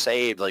 Pioneer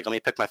saved. Like, let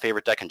me pick my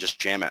favorite deck and just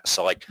jam it.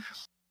 So like,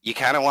 you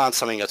kind of want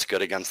something that's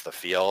good against the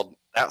field.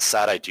 That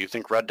said, I do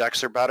think red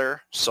decks are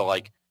better. So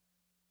like,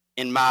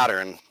 in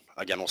Modern,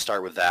 again, we'll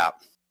start with that.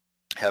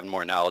 Having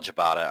more knowledge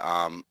about it.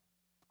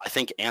 I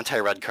think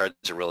anti-red cards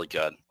are really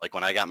good. Like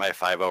when I got my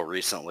 5.0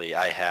 recently,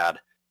 I had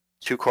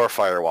 2 core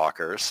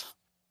Firewalkers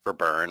for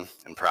burn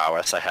and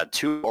prowess. I had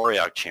 2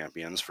 Auriok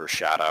champions for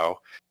shadow,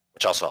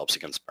 which also helps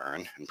against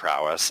burn and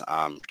prowess.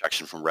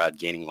 Protection from red,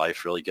 gaining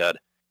life, really good.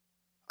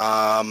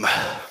 I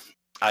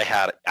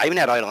even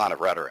had Eidolon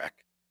of Rhetoric,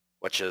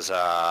 which is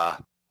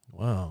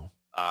Wow.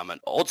 An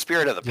old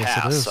spirit of the Yes,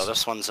 it past. is. So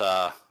this one's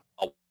A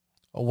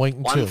white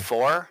and 2.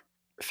 1/4.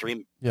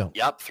 3. Yeah.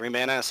 Yep, 3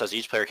 mana. It says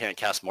each player can't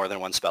cast more than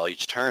 1 spell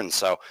each turn.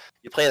 So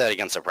you play that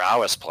against a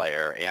prowess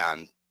player,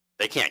 and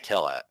they can't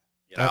kill it.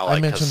 I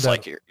mentioned that.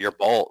 Like your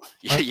bolt,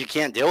 you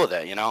can't deal with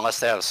it. Unless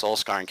they have a Soul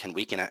Scar and can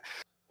weaken it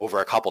over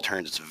a couple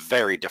turns. It's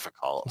very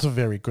difficult. It's a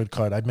very good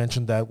card. I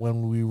mentioned that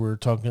when we were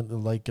talking,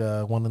 like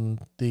one in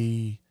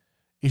the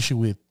issue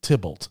with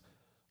Tybalt.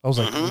 I was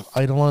like,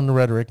 Eidolon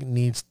Rhetoric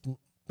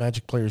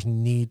Magic players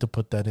need to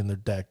put that in their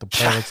deck. The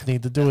pilots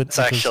need to do it. It's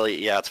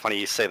actually, it's funny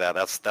you say that.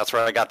 That's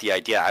where I got the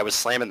idea. I was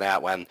slamming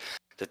that when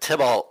the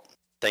Tybalt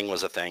thing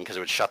was a thing because it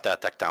would shut that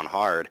deck down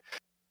hard.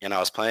 I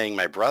was playing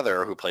my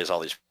brother who plays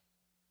all these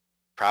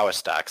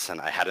prowess decks,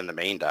 and I had in the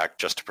main deck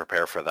just to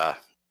prepare for the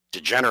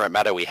degenerate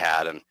meta we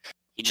had, and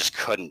he just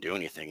couldn't do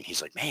anything. And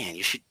he's like, man,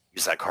 you should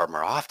use that card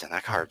more often.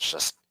 That card's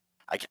just,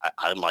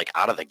 I'm like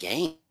out of the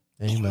game.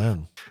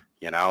 Amen.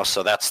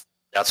 So that's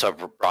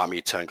what brought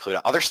me to include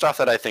it. Other stuff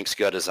that I think is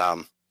good is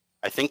I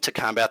think to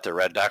combat the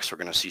red decks, we're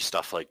going to see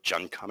stuff like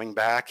Jund coming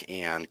back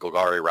and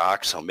Golgari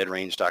Rock, so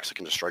mid-range decks that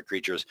can destroy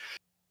creatures.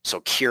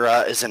 So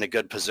Kira is in a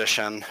good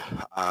position.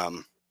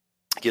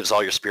 Gives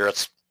all your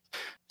spirits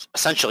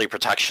essentially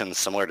protection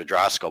similar to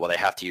Droskel, but they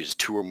have to use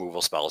 2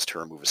 removal spells to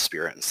remove a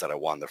spirit instead of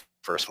 1. The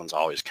first one's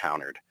always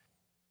countered.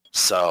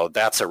 So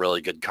that's a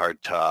really good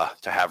card to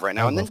have right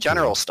now. And then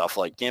general stuff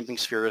like Damping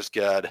Sphere is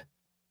good.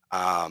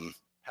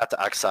 Path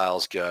to Exile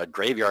is good.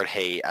 Graveyard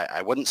Hate.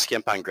 I wouldn't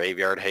skimp on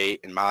Graveyard Hate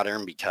in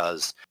Modern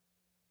because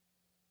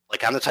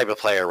like I'm the type of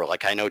player where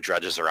like I know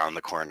Dredge is around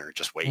the corner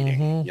just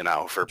waiting,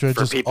 for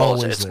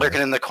people. It's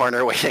lurking in the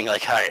corner waiting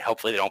like, all right,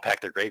 hopefully they don't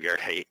pack their Graveyard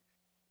Hate.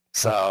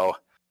 So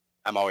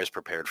I'm always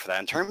prepared for that.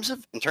 In terms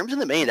of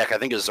the main deck, I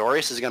think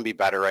Azorius is going to be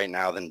better right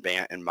now than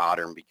Bant in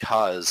Modern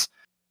because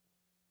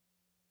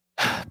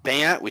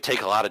Bant, we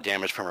take a lot of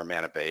damage from our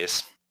mana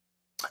base.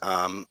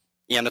 And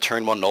the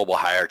turn 1 Noble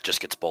Hierarch just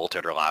gets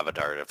bolted or Lava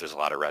Dart if there's a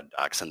lot of red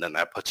decks, and then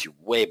that puts you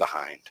way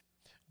behind.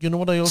 You know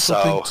what I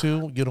also think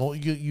too?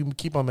 You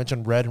keep on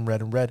mentioning red and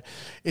red and red.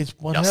 It's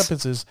what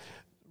happens is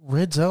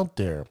red's out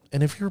there,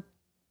 and if you're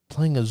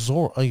playing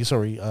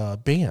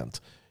Bant,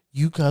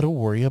 you got to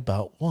worry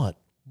about what?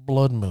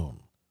 Blood Moon.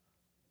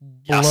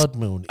 Blood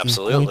Moon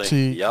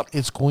absolutely.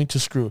 It's going to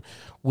screw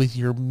with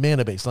your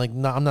mana base. Like,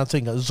 no, I'm not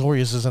saying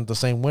Azorius isn't the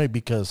same way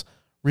because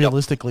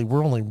realistically,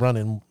 we're only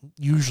running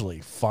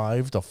usually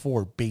 5 to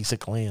 4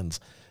 basic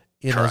lands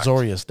in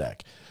Azorius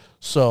deck.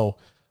 So,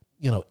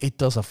 it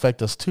does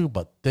affect us too,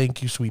 but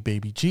thank you, sweet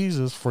baby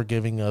Jesus, for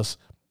giving us,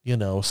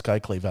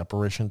 Skyclave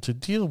Apparition to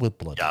deal with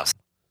Blood Moon. Yes.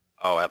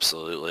 Oh,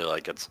 absolutely.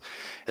 Like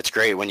it's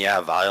great when you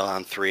have Vial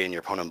on 3 and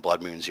your opponent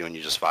Blood Moons you and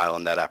you just Vial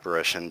in that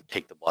Apparition,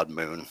 take the Blood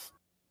Moon,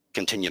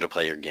 continue to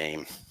play your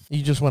game.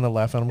 You just want to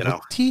laugh at him,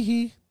 like,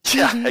 tee-hee.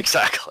 Yeah,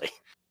 exactly.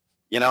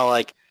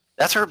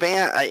 That's where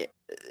Bant,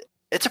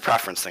 it's a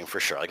preference thing for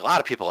sure. Like a lot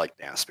of people like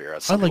Bant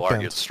Spirits. Some people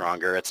argue it's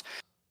stronger.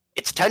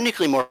 It's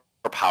technically more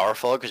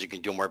powerful because you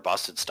can do more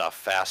busted stuff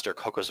faster.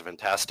 Coco's a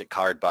fantastic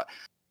card, but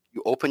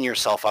you open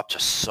yourself up to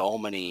so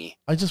many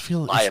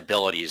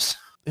liabilities.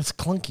 It's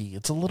clunky.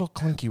 It's a little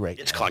clunky right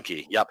now. It's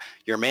clunky. Yep.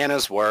 Your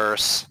mana's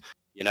worse.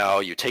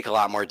 You take a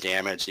lot more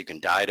damage. You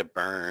can die to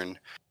burn.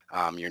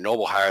 Your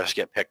Noble Hierarchs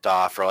get picked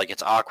off, or like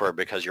it's awkward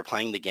because you're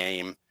playing the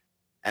game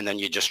and then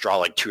you just draw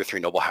like 2 or 3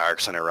 Noble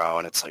Hierarchs in a row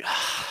and it's like,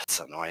 it's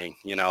annoying.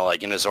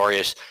 Like in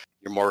Azorius,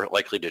 you're more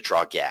likely to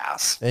draw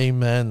gas.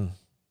 Amen.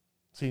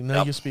 See, now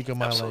Yep, you speak of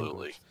my absolutely.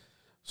 language.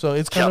 So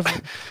it's kind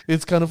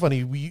of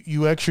funny.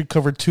 You actually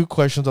covered two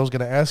questions I was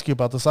going to ask you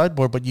about the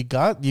sideboard, but you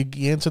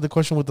answered the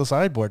question with the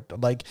sideboard.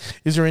 Like,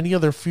 is there any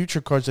other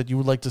future cards that you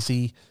would like to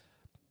see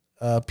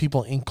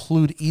people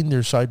include in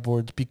their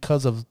sideboards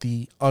because of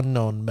the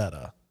unknown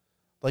meta?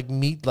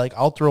 Like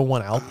I'll throw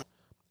one out,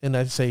 and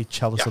I'd say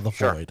Chalice of the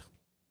Void.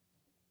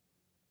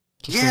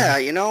 Yeah,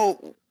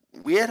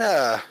 we had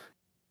a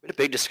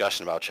big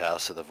discussion about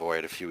Chalice of the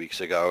Void a few weeks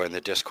ago in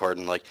the Discord,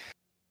 and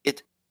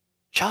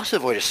Chalice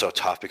of the Void is so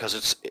tough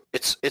because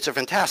it's a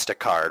fantastic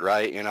card,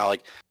 right?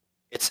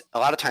 It's a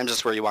lot of times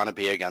it's where you want to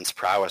be against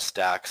prowess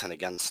decks and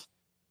against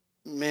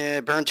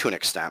burn to an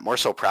extent, more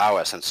so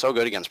prowess, and so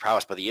good against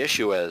prowess. But the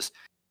issue is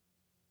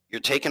you're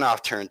taking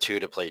off turn 2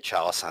 to play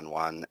Chalice on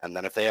 1, and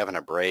then if they have an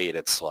Abrade,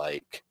 it's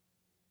like,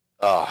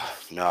 oh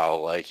no,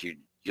 like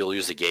you'll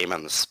lose the game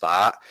on the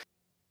spot.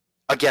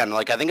 Again,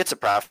 I think it's a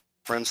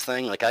preference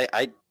thing.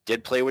 I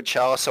did play with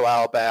Chalice a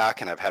while back,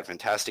 and I've had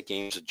fantastic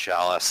games with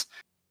Chalice.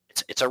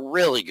 It's a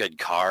really good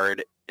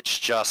card.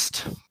 It's a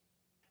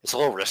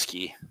little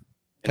risky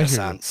in a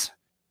sense.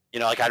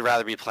 I'd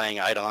rather be playing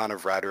Eidolon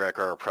of Rhetoric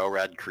or a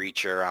pro-red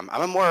creature. I'm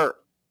a more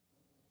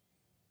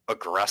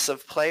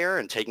aggressive player,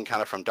 and taking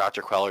kind of from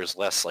Dr. Queller's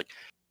list,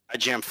 I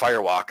jam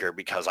Firewalker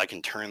because I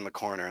can turn the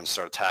corner and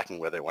start attacking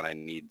with it when I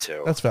need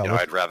to. That's valid.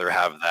 I'd rather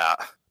have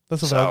that.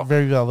 That's a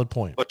very valid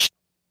point. But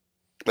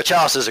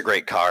Chalice is a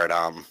great card.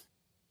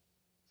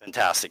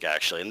 Fantastic,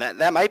 actually. And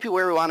that might be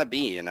where we want to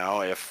be,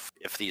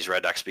 if these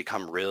red decks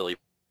become really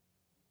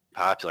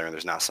popular and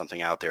there's not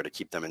something out there to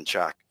keep them in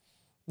check.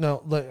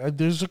 Now,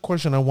 there's a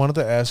question I wanted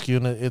to ask you,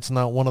 and it's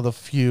not one of the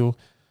few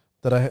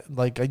that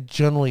I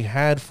generally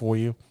had for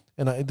you.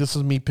 And this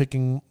is me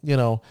picking,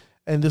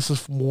 and this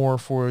is more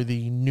for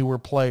the newer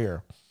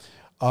player.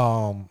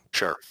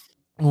 Sure.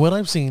 What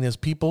I've seen is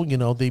people,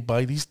 they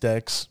buy these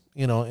decks,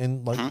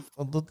 and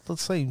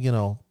let's say,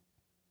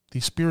 the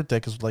Spirit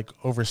deck is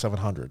over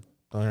 700.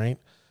 All right.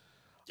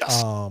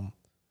 Yes.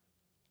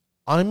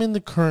 I'm in the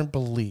current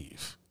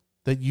belief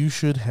that you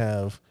should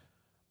have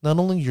not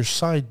only your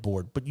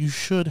sideboard, but you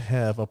should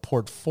have a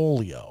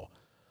portfolio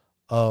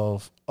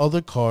of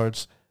other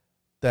cards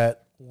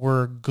that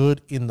were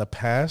good in the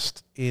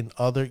past in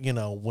other,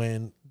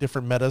 when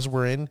different metas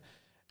were in,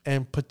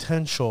 and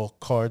potential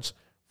cards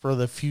for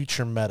the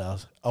future meta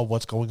of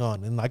what's going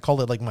on. And I call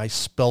it my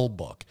spell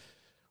book,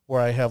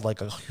 where I have a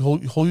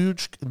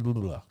huge,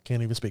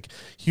 can't even speak,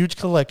 huge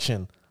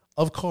collection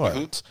of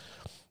cards,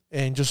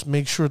 and just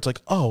make sure it's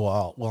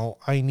well,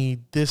 I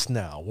need this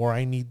now, or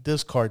I need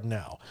this card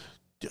now,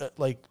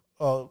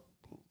 DeVito,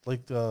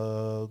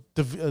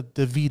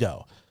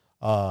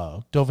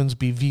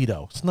 Dovensby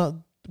Vito. It's not,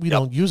 we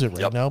don't use it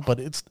right now, but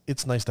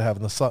it's nice to have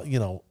in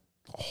the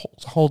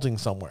holding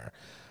somewhere.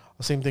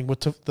 The same thing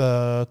with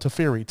the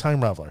Teferi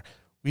Time Raveler.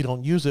 We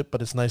don't use it,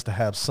 but it's nice to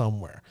have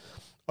somewhere.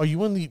 Are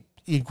you in the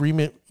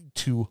agreement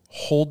to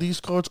hold these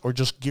cards, or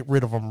just get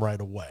rid of them right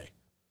away?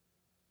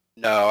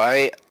 No,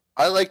 I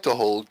like to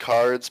hold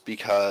cards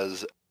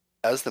because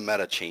as the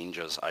meta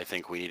changes, I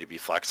think we need to be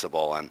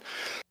flexible and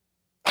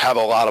have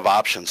a lot of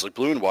options.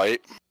 Blue and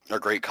white are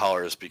great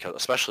colors, because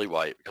especially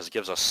white, because it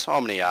gives us so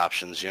many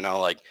options.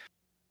 Like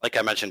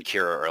I mentioned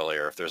Kira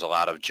earlier, if there's a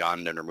lot of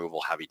Jund and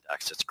removal heavy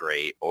decks, it's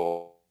great.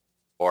 Or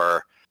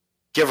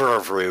Giver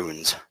of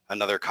Runes,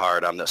 another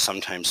card that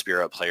sometimes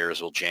Spirit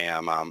players will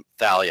jam.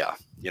 Thalia,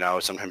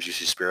 sometimes you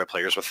see Spirit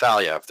players with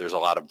Thalia if there's a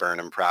lot of burn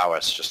and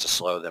prowess, just to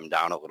slow them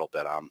down a little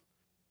bit.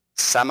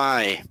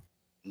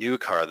 Semi-new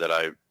card that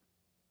I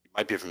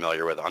might be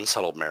familiar with,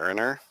 Unsettled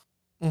Mariner.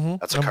 Mm-hmm.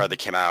 That's a card that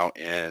came out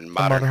in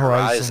Modern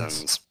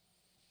Horizons.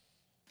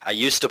 I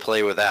used to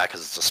play with that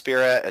because it's a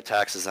Spirit. It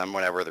taxes them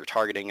whenever they're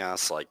targeting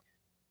us.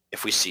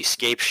 If we see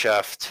Scape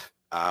Shift,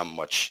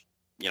 which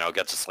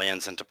gets its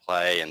lands into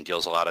play and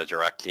deals a lot of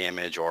direct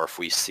damage, or if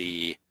we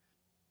see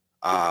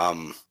a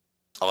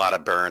lot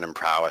of burn and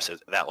prowess,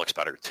 that looks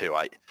better too.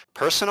 I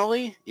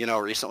personally,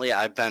 recently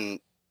I've been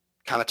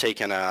kind of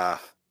taking a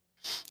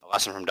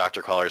lesson from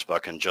Dr. Queller's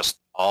book and just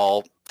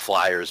all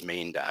Flyers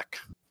main deck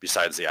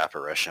besides the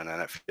Apparition,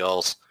 and it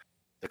feels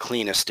the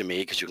cleanest to me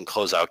because you can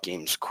close out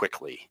games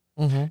quickly.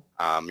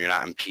 Mm-hmm. You're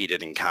not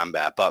impeded in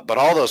combat, but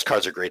all those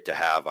cards are great to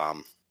have.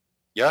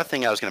 The other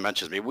thing I was going to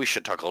mention is maybe we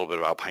should talk a little bit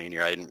about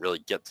Pioneer. I didn't really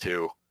get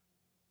to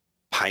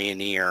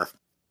Pioneer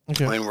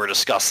when we're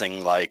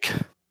discussing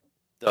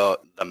the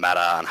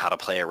meta and how to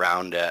play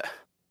around it.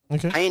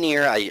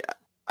 Pioneer, I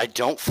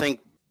don't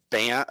think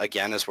Bant,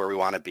 again, is where we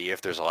want to be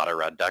if there's a lot of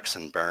red decks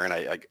and burn.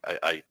 I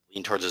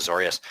lean towards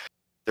Azorius.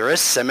 There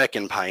is Simic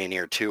in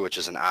Pioneer too, which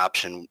is an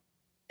option,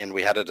 and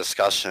we had a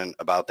discussion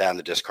about that in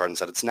the Discord and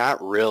said it's not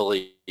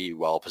really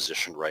well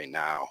positioned right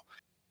now.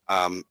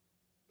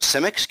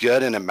 Simic's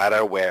good in a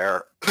meta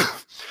where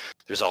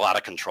there's a lot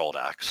of control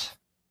decks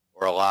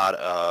or a lot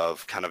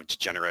of kind of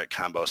degenerate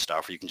combo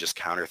stuff where you can just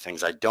counter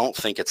things. I don't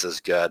think it's as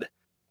good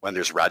when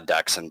there's red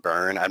decks and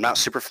burn. I'm not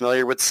super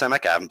familiar with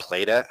Simic. I haven't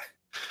played it,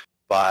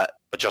 but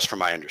just from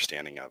my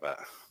understanding of it.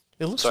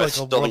 It looks So I like a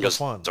still lot think of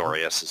fun.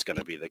 Azorius is going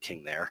to be the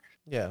king there.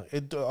 Yeah,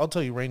 I'll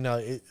tell you right now,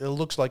 it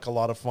looks like a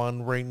lot of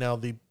fun. Right now,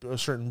 the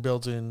certain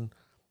builds in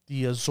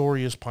the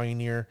Azorius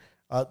Pioneer,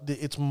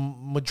 it's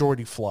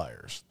majority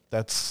flyers.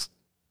 That's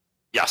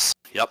Yes.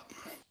 Yep.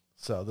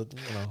 so that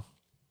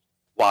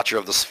Watcher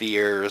of the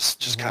Spheres,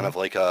 just kind of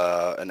like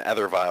an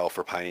Ether Vial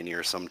for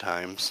Pioneer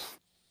sometimes.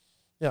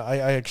 Yeah,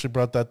 I actually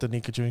brought that to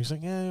Nikachu. He's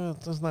like, yeah,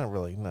 that's not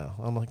really no.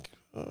 I'm like,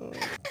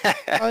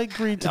 I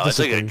agree to No, it's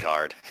a disagree. good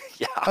card.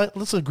 Yeah.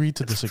 Let's agree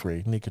to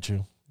disagree,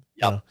 Nikachu.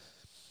 Yep.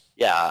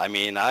 Yeah, I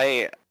mean,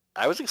 I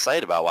was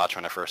excited about Watch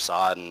when I first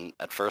saw it, and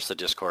at first the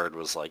Discord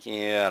was like,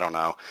 yeah, I don't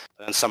know.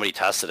 And then somebody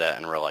tested it,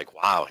 and we're like,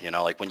 wow,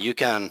 like when you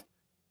can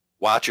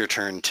watch your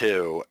turn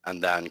 2,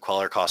 and then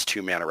Queller costs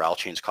 2 mana, Rattle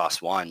Chains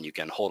cost 1, you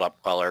can hold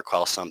up Queller,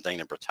 quell something,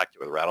 and protect it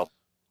with Rattle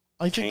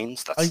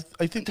Chains. That's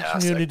I think the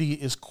fantastic. community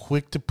is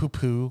quick to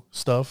poo-poo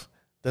stuff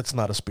that's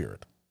not a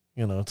spirit.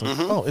 It's like,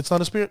 oh, it's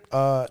not a spirit?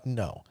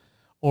 No.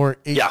 Or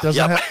it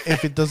doesn't have,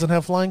 if it doesn't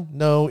have flying,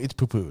 no, it's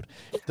poo-pooed.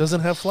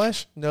 Doesn't have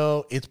flash?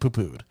 No, it's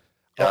poo-pooed.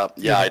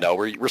 I know.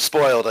 We're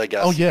spoiled, I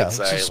guess. Oh, yeah.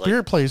 So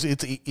spirit players,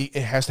 it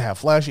has to have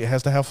flash, it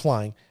has to have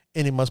flying,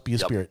 and it must be a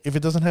spirit. If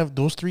it doesn't have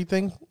those 3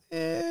 things,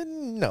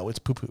 no, it's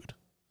poo-pooed.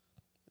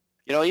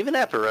 Even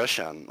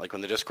Apparition, like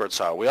when the Discord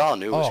saw it, we all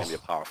knew it was going to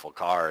be a powerful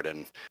card,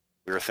 and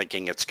we were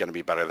thinking it's going to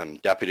be better than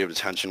Deputy of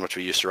Detention, which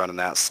we used to run in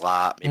that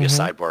slot, maybe a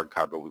sideboard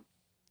card, but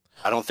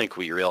I don't think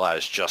we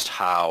realized just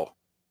how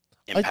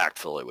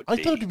impactful it would be. I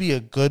thought it would be a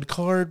good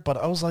card, but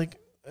I was like,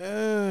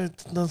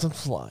 it doesn't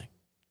fly.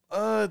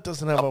 It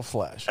doesn't have a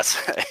flash.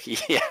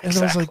 Yeah, and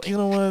I was like, you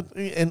know what?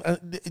 And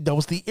that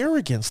was the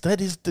arrogance.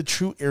 That is the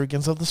true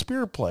arrogance of the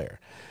spirit player.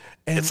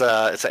 And it's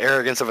the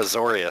arrogance of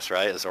Azorius,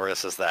 right?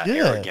 Azorius is that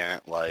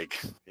arrogant,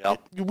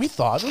 We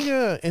thought,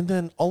 and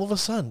then all of a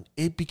sudden,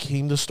 it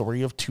became the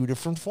story of 2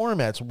 different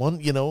formats. One,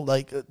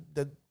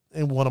 that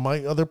in one of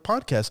my other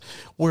podcasts,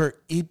 where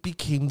it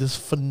became this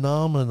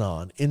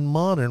phenomenon in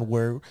Modern,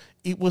 where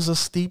it was a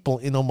staple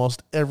in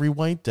almost every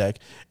white deck,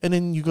 and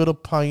then you go to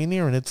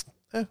Pioneer, and it's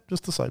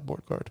just a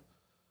sideboard card.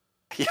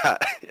 Yeah,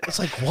 it's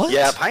like, what?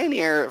 Yeah,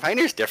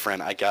 Pioneer's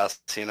different, I guess.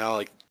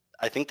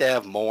 I think they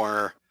have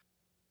more.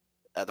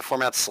 The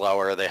format's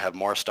slower. They have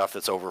more stuff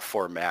that's over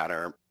 4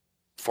 mana.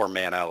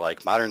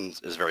 Like Modern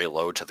is very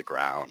low to the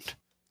ground.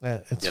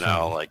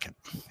 Like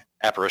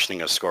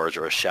Apparitioning a Scourge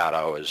or a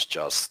Shadow is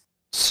just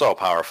so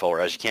powerful,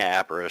 whereas you can't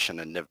Apparition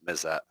and Niv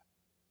Mizzet.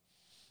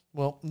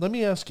 Well, let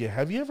me ask you,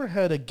 have you ever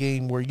had a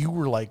game where you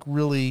were like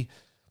really,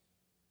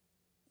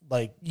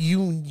 like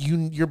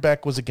your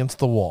back was against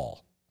the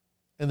wall,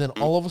 and then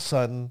all of a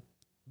sudden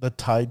the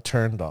tide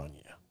turned on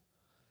you?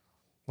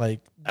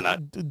 Like, and I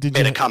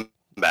made a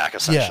comeback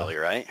essentially,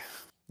 right?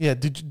 Yeah.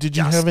 Did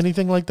you have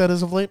anything like that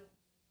as of late?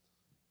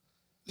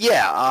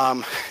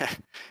 Yeah,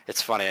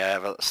 it's funny. I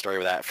have a story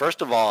with that.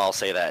 First of all, I'll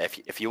say that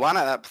if you want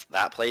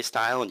that play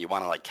style and you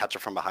want to like catch it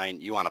from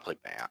behind, you want to play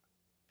Bant,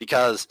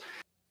 because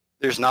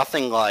there's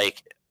nothing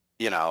like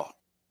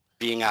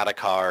being out of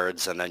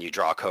cards and then you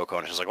draw Coco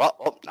and it's just like,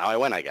 well, now I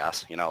win, I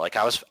guess. Like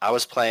I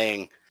was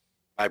playing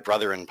my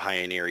brother in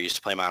Pioneer. He used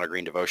to play Mono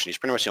Green Devotion. He's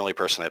pretty much the only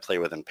person I play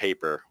with in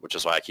paper, which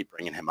is why I keep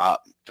bringing him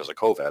up because of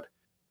COVID.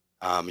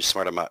 He's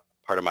part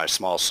of my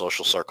small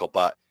social circle,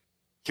 but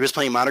he was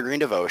playing Mono Green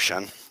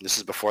Devotion. This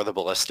is before the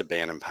Ballista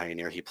ban in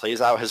Pioneer. He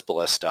plays out his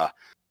Ballista,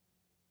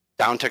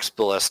 down-ticks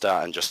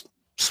Ballista, and just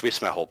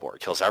sweeps my whole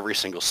board, kills every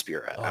single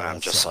spirit. And I'm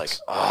just like,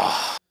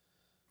 oh,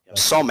 I'm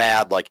so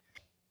mad. Like,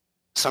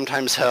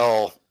 sometimes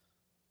he'll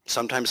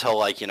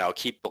like,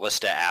 keep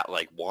Ballista at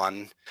like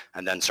 1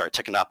 and then start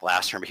ticking up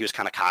last turn, but he was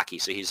kind of cocky.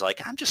 So he's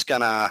like, I'm just going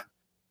to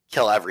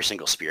kill every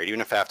single spirit, even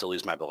if I have to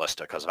lose my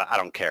Ballista, because I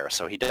don't care.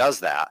 So he does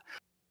that.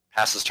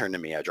 Passes turn to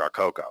me, I draw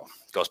Coco.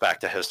 Goes back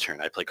to his turn.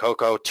 I play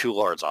Coco, 2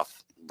 Lords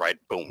off, right,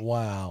 boom.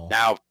 Wow.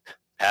 Now,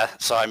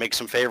 so I make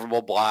some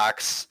favorable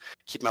blocks,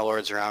 keep my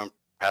Lords around,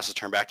 passes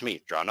turn back to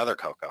me, draw another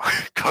Coco.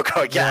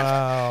 Coco again.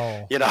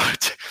 Wow.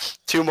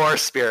 2 more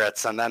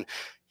spirits, and then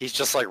he's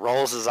just like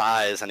rolls his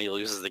eyes and he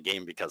loses the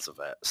game because of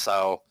it.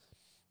 So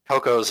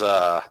Coco's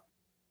a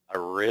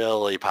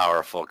really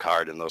powerful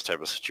card in those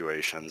type of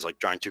situations, like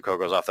drawing 2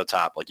 Cocos off the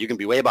top. Like you can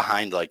be way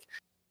behind, like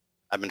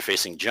I've been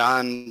facing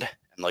Jund,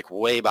 and like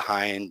way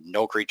behind,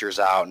 no creatures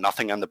out,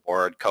 nothing on the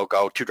board.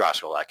 Coco, 2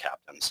 Droskolack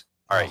Captains.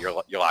 All right, you're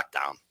locked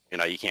down.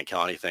 You can't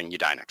kill anything. You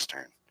die next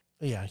turn.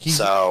 Yeah, he's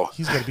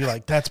gonna be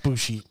like, that's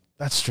bullshit.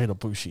 That's straight up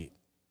bullshit.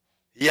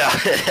 Yeah,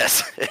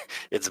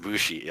 it's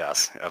bullshit.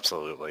 Yes,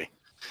 absolutely.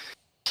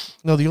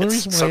 No, the only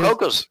reason why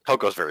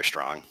Coco's very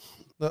strong.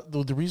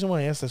 The reason why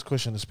I asked this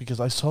question is because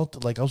I saw,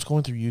 I was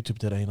going through YouTube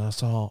today and I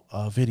saw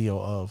a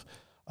video of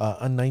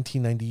a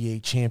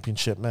 1998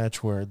 championship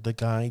match where the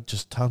guy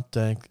just top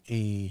decked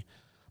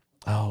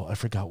I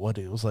forgot what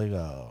it was like.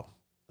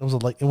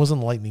 It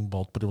wasn't a lightning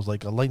bolt, but it was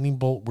like a lightning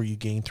bolt where you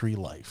gain 3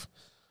 life.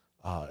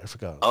 I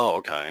forgot. Oh,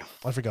 okay.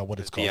 I forgot what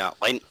it's called. Yeah,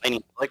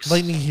 Lightning Helix.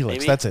 Lightning Helix.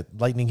 Maybe? That's it.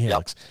 Lightning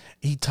Helix. Yep.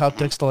 He top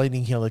decks the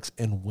Lightning Helix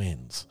and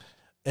wins.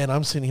 And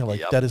I'm sitting here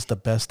like, that is the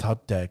best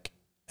top deck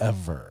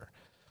ever.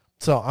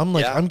 So I'm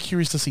like, I'm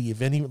curious to see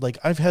if any, like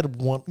I've had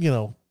one,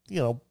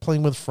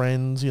 playing with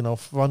friends,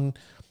 fun.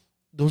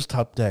 Those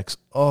top decks,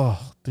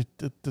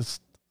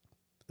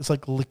 it's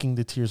like licking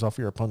the tears off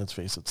your opponent's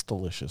face. It's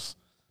delicious.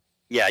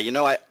 Yeah,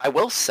 I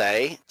will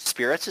say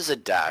Spirits is a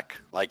deck,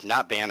 like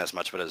not banned as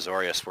much, but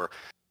Azorius, where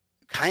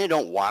you kind of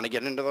don't want to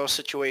get into those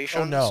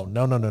situations. Oh,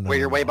 no. Where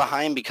you're way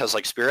behind because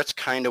like Spirits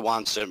kind of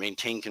wants to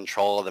maintain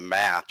control of the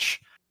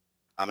match,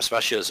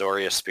 especially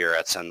Azorius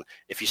Spirits. And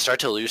if you start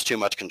to lose too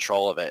much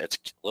control of it, it's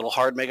a little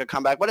hard to make a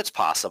comeback, but it's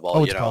possible.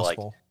 Oh, it's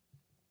possible. Like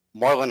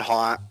Moorland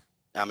Haunt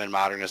in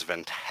Modern is a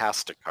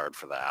fantastic card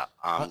for that.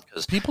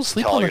 Because people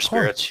sleep on that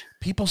card.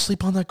 People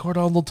sleep on that card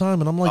all the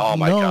time, and I'm like, oh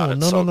my God,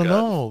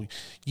 no.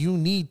 You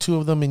need two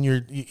of them in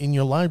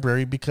your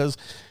library because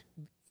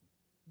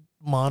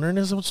Modern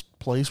is a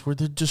place where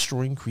they're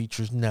destroying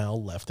creatures now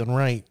left and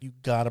right. You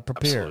gotta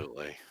prepare.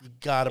 Absolutely. You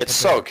gotta. It's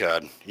so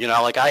good.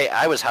 Like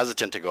I was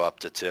hesitant to go up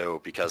to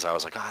 2 because I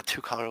was like,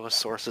 2 colorless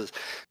sources,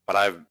 but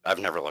I've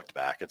never looked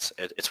back.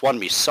 It's won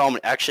me so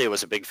many. Actually, it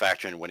was a big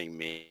factor in winning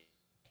me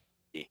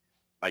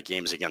my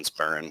games against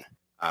Burn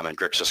and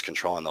Grixis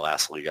Control in the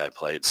last league I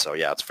played. So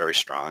yeah, it's very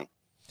strong.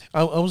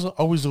 I was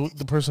always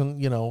the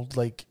person,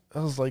 like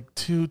I was like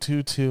 2,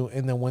 2, 2,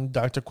 and then when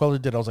Dr. Queller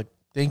did, I was like,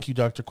 thank you,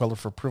 Dr. Queller,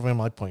 for proving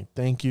my point.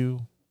 Thank you.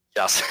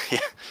 Yes,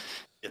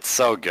 it's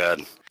so good.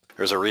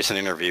 There was a recent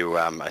interview.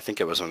 I think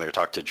it was when they were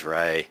talking to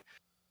Dre,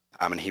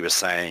 and he was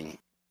saying,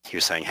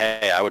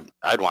 hey,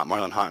 I'd want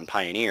Moorland Haunt and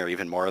Pioneer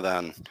even more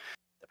than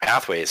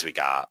pathways we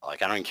got.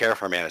 Like, I don't even care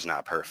if our mana is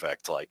not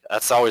perfect. Like,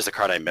 that's always the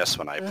card I miss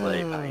when I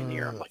play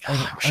Pioneer. I'm like,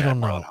 I don't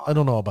know. I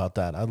don't know about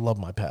that. I love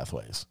my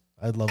pathways.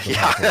 I love the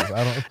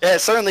pathways.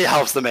 It certainly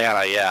helps the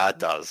mana. Yeah, it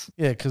does.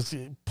 Yeah, because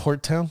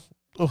Port Town.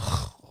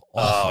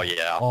 Oh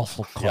yeah,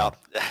 awful card.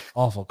 Yep.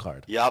 Awful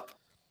card. Yep.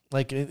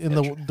 Like,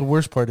 and the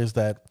worst part is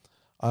that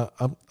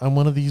I'm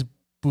one of these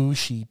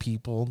bushy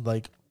people.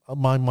 Like,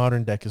 my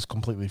Modern deck is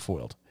completely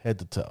foiled, head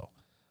to toe.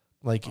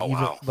 Like,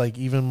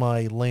 even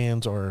my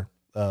lands are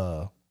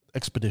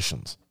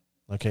expeditions.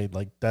 Okay,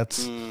 like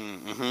that's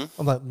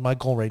my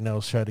goal right now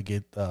is try to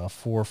get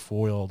 4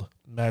 foiled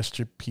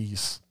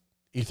Masterpiece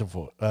Ether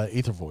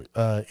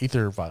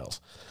Vials.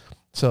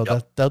 So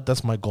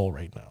that's my goal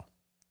right now.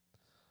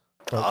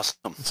 But,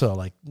 awesome. So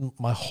like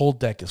my whole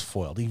deck is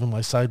foiled. Even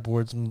my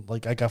sideboards, and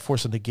like I got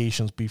Force of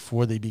Negations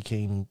before they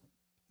became,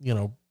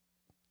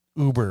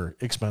 uber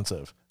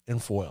expensive in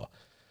foil.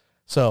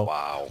 So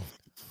wow.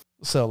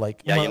 So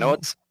like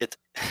it's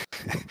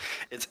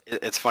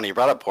funny. You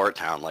brought up Port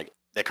Town. Like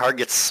the card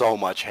gets so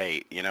much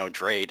hate.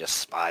 Dre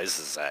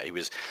despises that.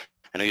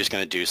 I know he was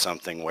going to do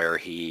something where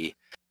he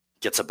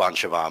gets a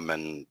bunch of them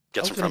and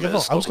gets them from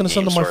his. I was going to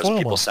send them my foil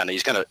people one. send it.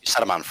 He's going to set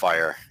them on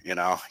fire.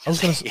 I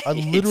was going to. I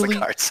literally.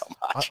 So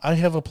much. I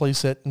have a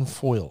playset in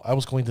foil. I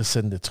was going to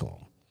send it to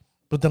him,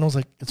 but then I was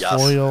like, it's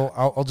foil.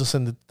 I'll just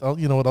send it.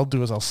 You know what I'll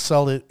do is I'll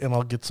sell it and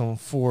I'll get some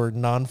 4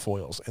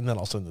 non-foils and then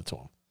I'll send it to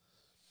him.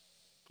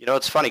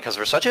 It's funny because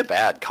for such a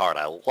bad card,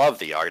 I love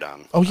the art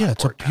on. Oh yeah,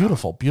 it's a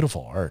beautiful,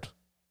 beautiful art.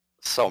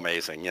 So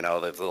amazing, the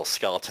little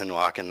skeleton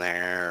walking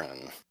there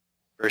and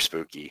very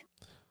spooky.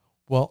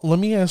 Well, let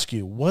me ask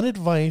you, what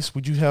advice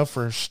would you have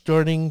for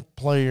starting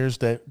players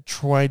that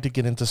tried to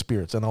get into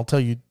Spirits? And I'll tell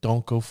you,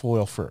 don't go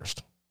foil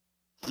first.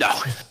 No,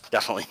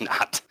 definitely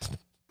not.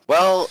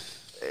 Well,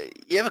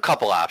 you have a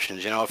couple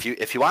options.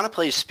 If you want to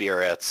play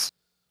Spirits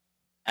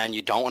and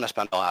you don't want to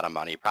spend a lot of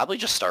money, probably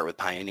just start with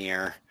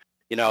Pioneer.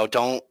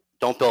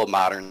 Don't build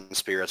Modern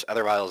Spirits.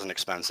 Otherwise, it's an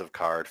expensive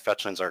card.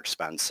 Fetchlands are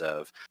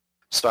expensive.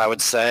 So I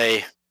would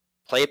say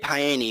play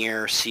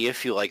Pioneer, see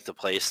if you like the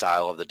play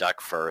style of the deck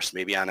first,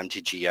 maybe on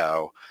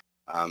MTGO,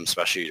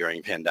 especially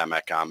during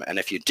pandemic. And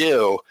if you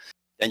do,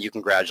 then you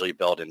can gradually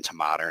build into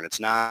Modern. It's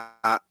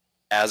not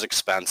as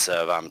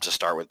expensive to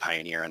start with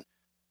Pioneer. And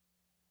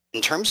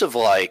in terms of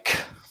like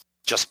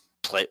just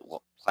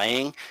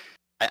playing,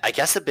 I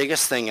guess the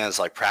biggest thing is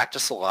like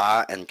practice a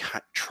lot and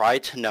try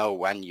to know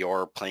when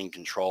you're playing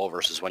control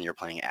versus when you're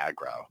playing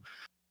aggro.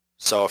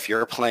 So if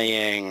you're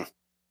playing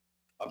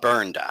a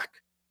burn deck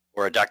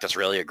or a deck that's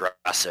really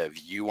aggressive,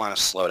 you want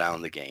to slow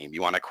down the game.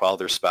 You want to quell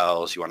their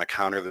spells. You want to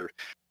counter their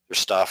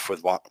stuff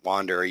with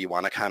Wander. You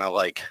want to kind of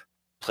like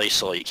play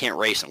slow. You can't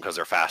race them because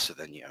they're faster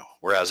than you.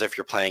 Whereas if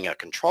you're playing a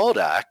control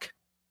deck,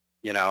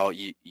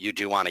 you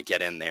do want to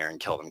get in there and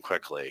kill them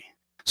quickly.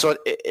 So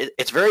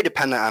it's very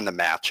dependent on the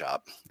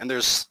matchup. And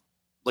there's,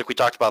 like we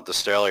talked about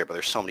this earlier, but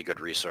there's so many good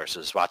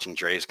resources. Watching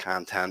Dre's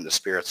content, the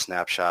Spirit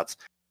Snapshots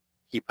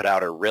he put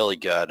out are really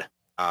good.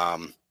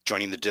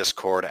 Joining the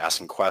Discord,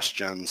 asking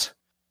questions.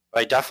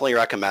 But I definitely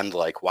recommend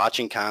like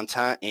watching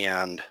content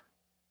and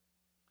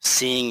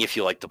seeing if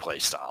you like the play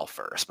style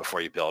first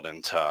before you build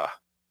into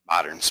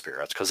Modern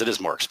Spirits, because it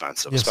is more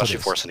expensive, especially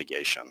Force of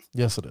Negation.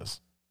 Yes, it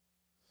is.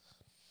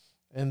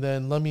 And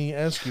then let me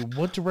ask you,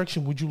 what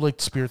direction would you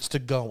like Spirits to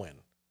go in?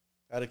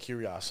 Out of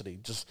curiosity,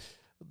 just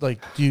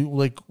like,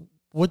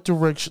 what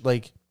direction,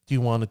 like, do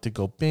you want it to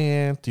go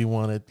banned? Do you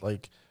want it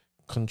like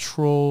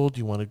controlled? Do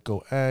you want it to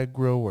go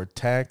aggro or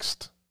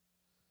text?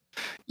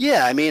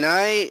 Yeah, I mean,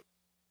 I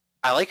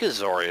like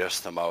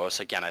Azorius the most.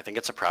 Again, I think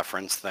it's a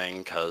preference thing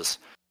because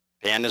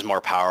Band is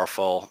more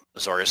powerful.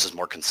 Azorius is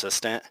more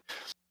consistent.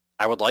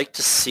 I would like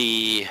to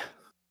see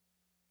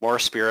more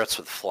spirits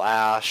with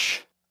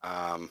flash.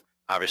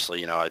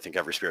 Obviously, I think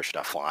every spirit should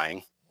have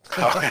flying.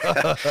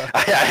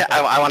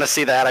 I want to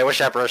see that. I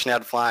wish Apparition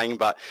had flying,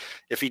 but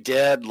if he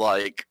did,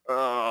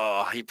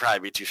 he'd probably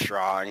be too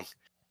strong.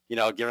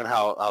 Given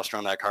how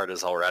strong that card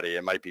is already,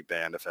 it might be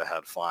banned if it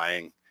had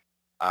flying.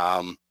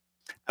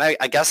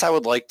 I guess I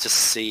would like to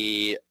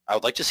see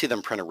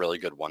them print a really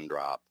good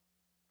 1-drop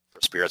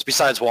for spirits.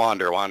 Besides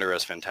Wander. Wander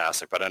is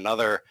fantastic, but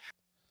another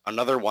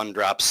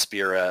 1-drop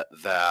spirit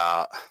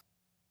that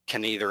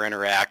can either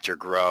interact or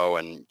grow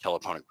and kill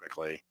opponent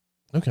quickly.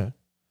 Okay.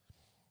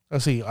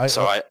 Let's see.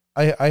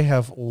 I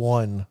have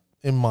one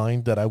in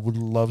mind that I would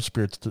love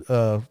spirits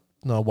to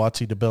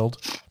WotC to build.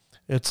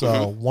 It's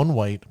 1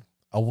 white,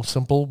 a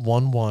simple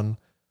 1/1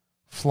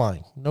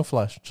 flying. No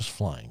flash, just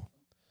flying.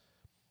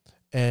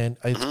 And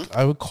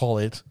I would call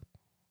it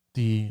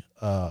the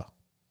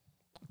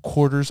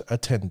quarters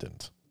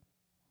attendant.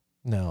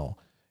 Now,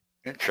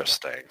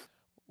 interesting.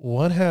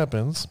 What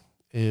happens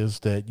is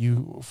that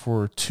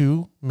for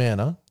 2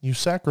 mana, you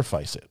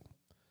sacrifice it.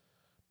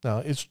 Now,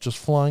 it's just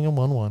flying in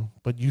 1/1,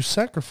 but you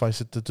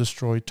sacrifice it to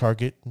destroy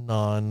target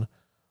non-basic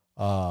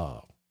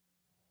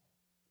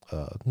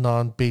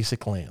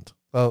land.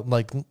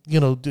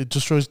 It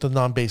destroys the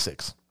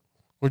non-basics.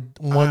 Or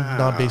one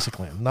non-basic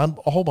land. Not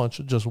a whole bunch,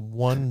 just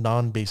one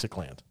non-basic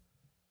land.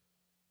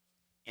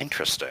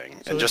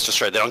 Interesting. So and just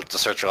destroy. They don't get to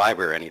search your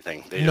library or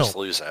anything. They just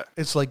lose it.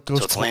 It's like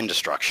Ghost. So it's land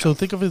destruction. So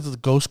think of it as a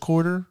Ghost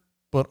Quarter,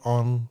 but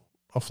on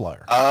a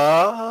flyer.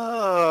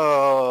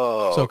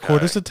 Oh. So okay.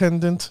 Quarters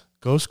Attendant,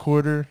 Ghost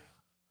Quarter,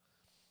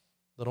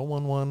 little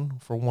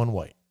 1/1 for 1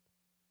 white.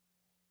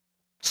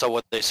 So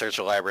would they search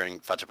your library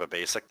and fetch up a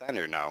basic then,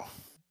 or no?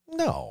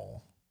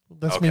 No.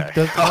 That's okay. me.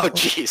 Oh,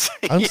 jeez.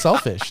 I'm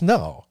selfish.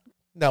 No.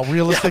 Now,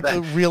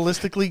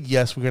 realistically,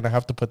 yes, we're going to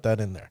have to put that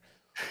in there.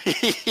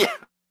 Yeah.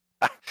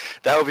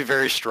 That would be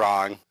very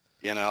strong.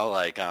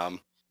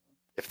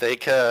 If they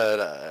could,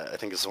 I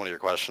think this is one of your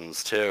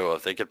questions too,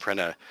 if they could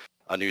print a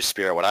new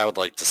spirit, what I would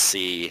like to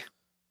see,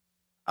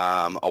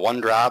 a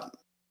 1-drop,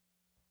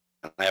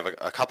 I have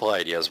a couple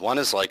ideas. One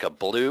is like a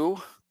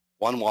blue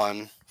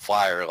 1/1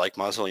 flyer like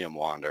Mausoleum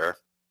Wander.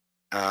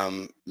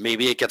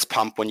 Maybe it gets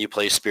pumped when you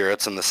play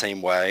spirits in the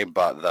same way,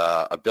 but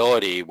the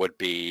ability would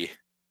be,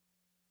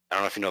 I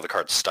don't know if you know the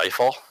card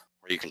Stifle,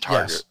 where you can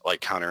target,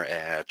 counter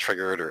a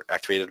triggered or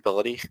activated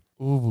ability.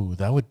 Ooh,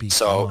 that would be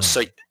fun.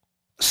 So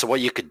what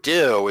you could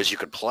do is you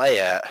could play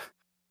it,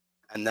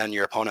 and then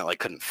your opponent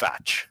couldn't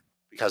fetch,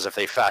 because if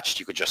they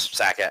fetched, you could just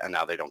sack it, and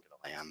now they don't get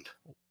a land.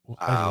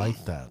 I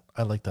like that.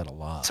 I like that a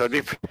lot. So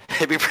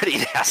it'd be pretty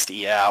nasty,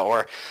 yeah.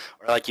 Or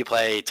you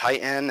play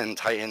Titan, and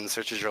Titan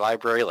searches your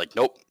library.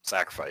 Nope,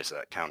 sacrifice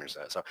it, counters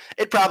it. So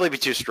it'd probably be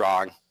too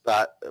strong,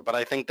 but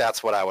I think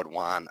that's what I would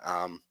want.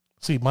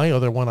 See, my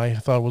other one I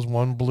thought was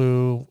 1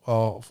 blue.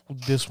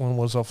 This one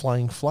was a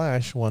flying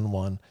flash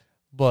 1/1,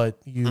 but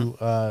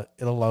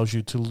it allows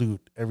you to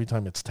loot every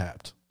time it's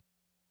tapped.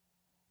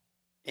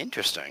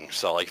 Interesting.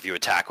 So if you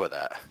attack with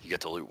that, you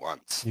get to loot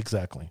once.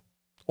 Exactly.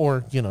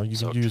 Or you can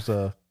use what's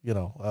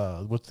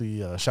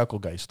the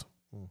Shacklegeist?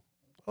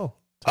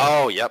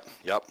 Oh, yep.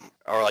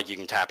 Or you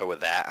can tap it with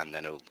that, and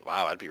then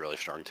that'd be really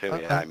strong too.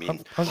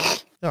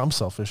 I'm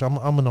selfish.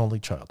 I'm an only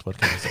child. What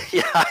can I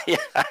say?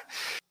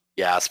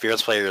 Yeah.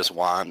 Spirits players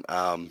want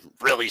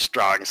really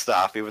strong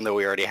stuff, even though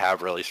we already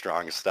have really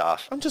strong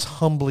stuff. I'm just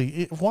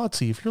humbly,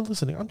 WotC, if you're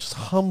listening, I'm just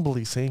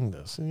humbly saying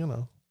this.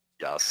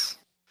 Yes.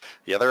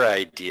 The other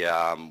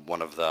idea,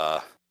 one of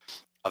the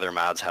other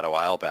mods had a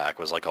while back,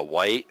 was a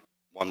white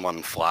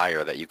 1/1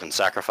 flyer that you can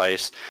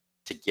sacrifice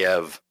to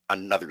give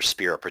another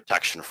spirit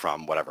protection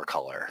from whatever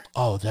color.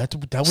 Oh, that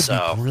would be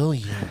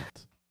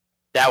brilliant.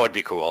 That would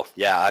be cool.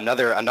 Yeah,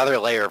 another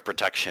layer of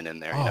protection in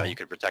there. You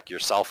could protect your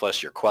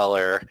Selfless, your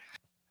Queller.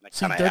 And it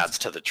kind of adds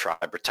to the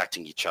tribe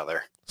protecting each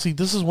other. See,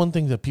 this is one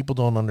thing that people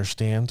don't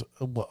understand.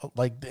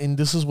 And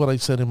this is what I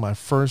said in my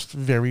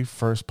very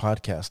first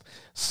podcast.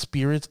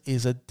 Spirits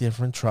is a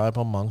different tribe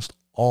amongst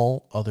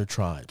all other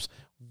tribes.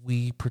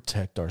 We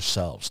protect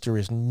ourselves. There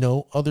is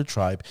no other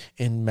tribe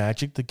in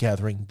Magic the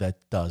Gathering that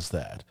does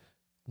that.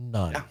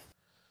 None.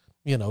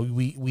 Yeah.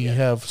 We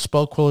have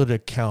Spell Queller to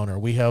counter.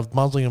 We have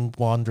Mausoleum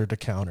Wander to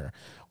counter.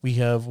 We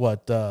have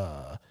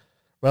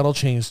Rattle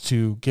Chains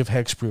to give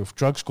hexproof.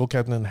 Drug Skull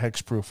Captain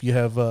hexproof. You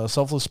have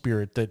Selfless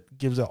Spirit that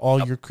gives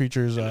all your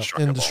creatures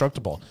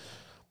indestructible.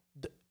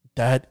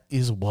 That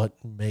is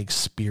what makes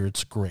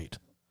spirits great.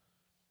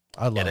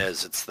 I love it. It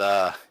is. It's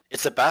the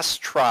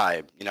best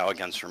tribe,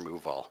 against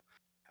removal.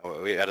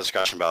 We had a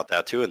discussion about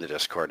that too in the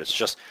Discord.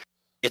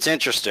 It's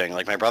interesting.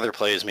 My brother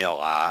plays me a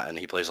lot, and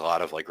he plays a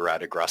lot of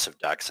red aggressive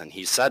decks, and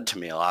he said to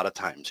me a lot of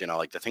times,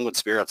 the thing with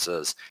spirits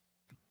is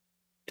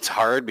it's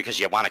hard because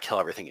you want to kill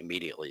everything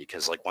immediately,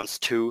 because once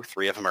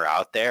 2-3 of them are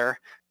out there,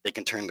 they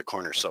can turn the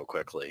corner so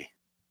quickly.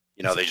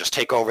 They just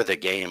take over the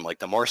game.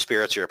 The more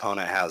spirits your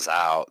opponent has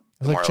out,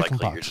 the more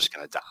likely you're just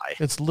going to die.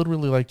 It's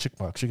literally like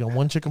chickenpox. You got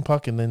one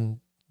chickenpox, and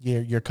then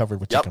you're covered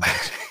with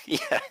chickenpox.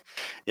 Yeah,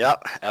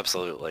 Yep,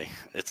 absolutely.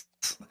 It's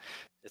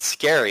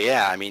scary,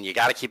 yeah. I mean, you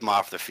got to keep them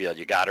off the field.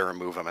 You got to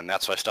remove them, and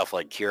that's why stuff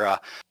like Kira,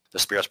 the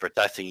spirits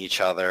protecting each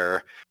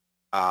other,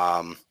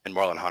 and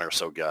Moreland Hunter are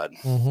so good.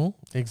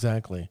 Mm-hmm.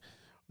 Exactly.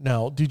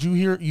 Now, did you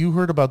hear? You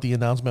heard about the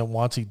announcement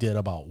WotC did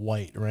about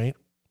White, right?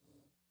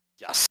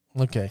 Yes.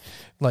 Okay.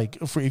 Like,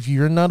 if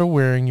you're not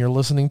aware and you're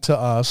listening to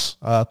us,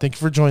 thank you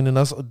for joining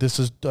us. This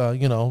is,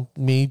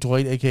 me,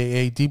 Dwight,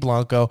 aka D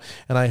Blanco,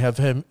 and I have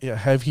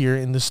here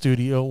in the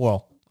studio.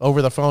 Well,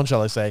 over the phone,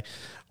 shall I say?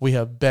 We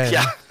have Ben,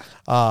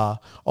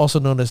 also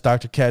known as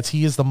Dr. Katz.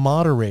 He is the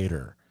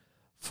moderator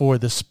for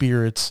the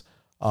Spirits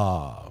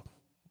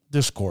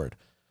Discord.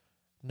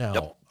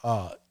 Now,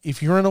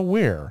 if you're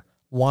unaware,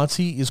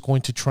 WotC is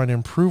going to try to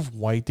improve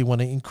White. They want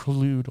to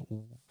include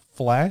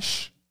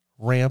Flash,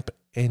 Ramp,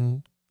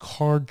 and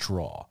card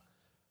draw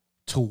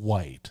to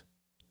White.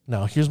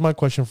 Now, here's my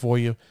question for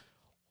you.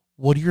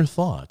 What are your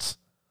thoughts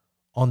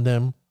on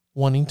them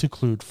wanting to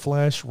include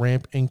Flash,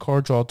 Ramp, and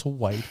card draw to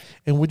White?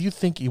 And what do you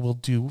think it will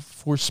do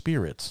for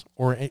Spirits?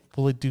 Or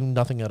will it do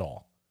nothing at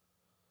all?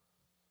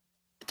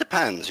 It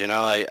depends.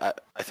 I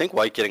think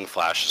White getting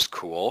Flash is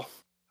cool.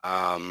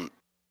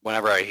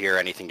 Whenever I hear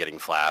anything getting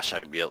Flash,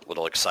 I'd be a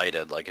little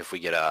excited. Like if we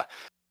get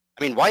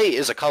White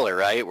is a color,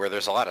 right? Where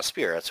there's a lot of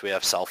spirits. We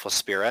have Selfless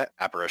Spirit,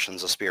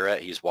 Apparition's a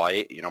spirit. He's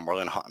white.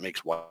 Moreland Hunt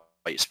makes white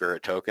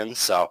spirit tokens.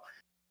 So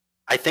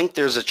I think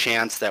there's a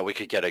chance that we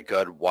could get a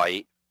good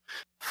white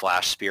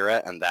Flash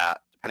spirit, and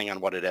that, depending on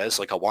what it is,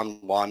 like a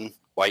 1/1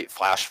 white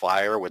Flash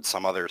flyer with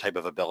some other type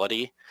of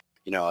ability,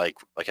 like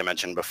I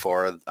mentioned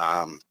before,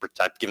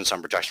 giving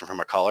some protection from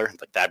a color,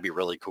 like that'd be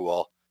really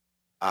cool.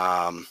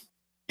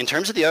 In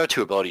terms of the other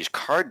two abilities,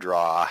 card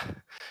draw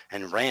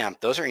and ramp,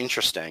 those are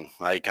interesting.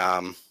 Like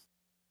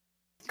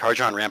card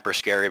draw and ramp are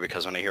scary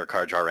because when I hear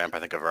card draw ramp, I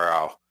think of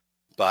Uro.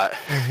 But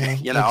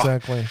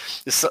exactly.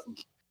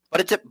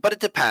 But it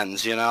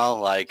depends.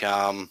 Like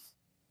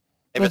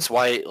if it's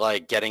white,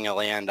 like getting a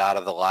land out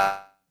of the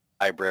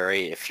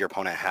library, if your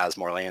opponent has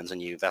more lands than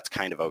you, that's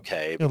kind of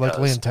okay. Like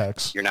land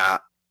tax. You're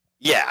not.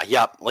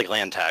 Like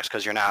land tax,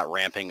 because you're not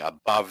ramping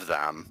above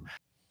them.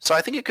 So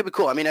I think it could be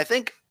cool. I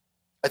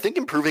think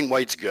improving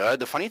White's good.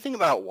 The funny thing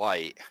about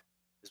White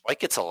is White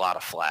gets a lot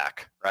of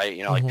flack, right?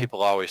 Like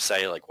people always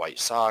say like White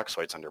sucks,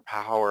 White's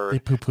underpowered. They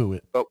poo-poo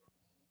it. But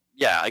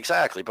yeah,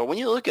 exactly. But when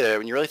you look at it,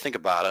 when you really think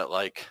about it,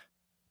 like,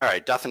 all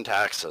right, Death and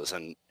Taxes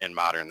in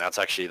Modern, that's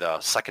actually the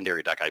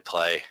secondary deck I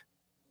play.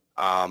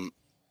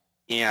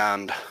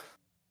 And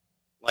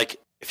like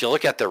if you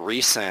look at the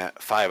recent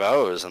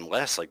 5.0s and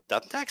lists, like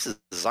Death and Taxes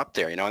is up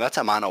there, and that's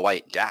a mono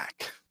white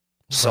deck.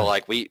 So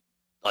like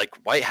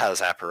White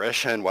has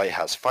Apparition, White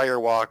has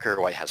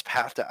Firewalker, White has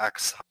Path to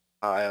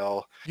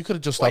Exile. You could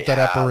have just stopped that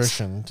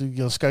Apparition.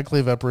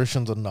 Skyclave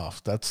Apparition's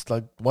enough. That's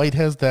like White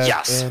has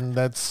that, and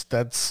that's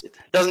it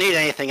doesn't need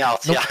anything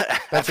else. Nope,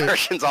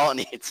 Apparition's all it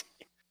needs.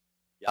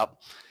 Yep.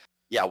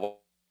 Yeah.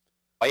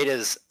 White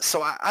is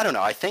so I don't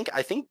know. I think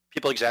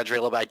people exaggerate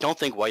a little bit. I don't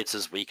think White's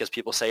as weak as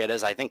people say it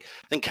is. I think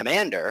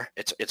Commander,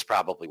 it's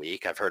probably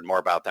weak. I've heard more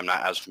about them.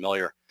 Not as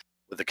familiar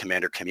with the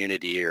Commander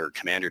community or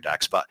Commander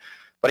decks, but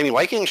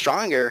White getting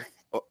stronger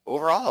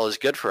overall is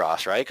good for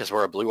us, right? Because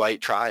we're a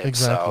blue-white tribe.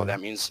 Exactly. So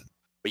that means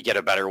we get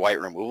a better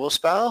white removal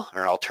spell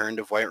or an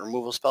alternative white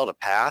removal spell to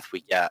Path. We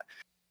get,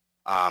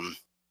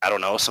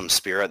 some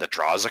spirit that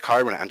draws a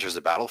card when it enters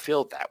the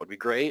battlefield. That would be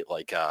great.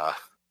 Like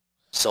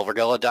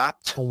Silvergill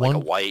Adept, like a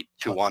white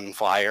 2/1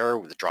 flyer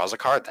that draws a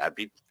card. That'd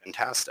be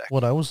fantastic.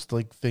 What I was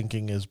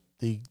thinking is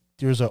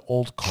there's an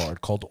old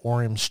card called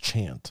Orim's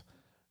Chant,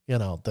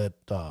 that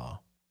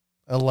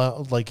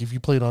if you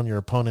play it on your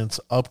opponent's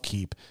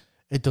upkeep,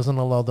 it doesn't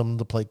allow them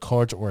to play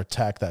cards or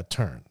attack that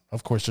turn.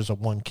 Of course, there's a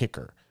one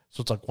kicker.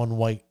 So it's like one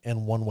white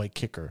and one white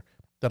kicker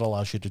that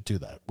allows you to do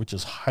that, which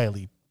is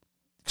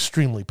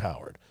extremely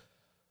powered.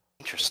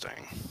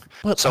 Interesting.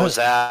 So was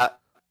that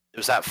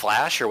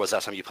flash, or was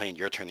that something you play in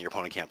your turn that your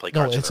opponent can't play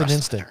cards? No, it's an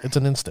instant. It's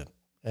an instant.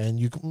 And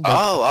you can...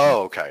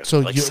 okay. So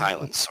like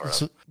silence,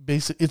 sort of.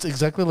 It's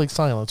exactly like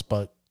silence,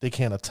 but they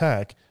can't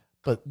attack.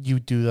 But you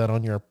do that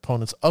on your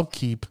opponent's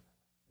upkeep.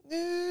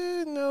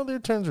 No, their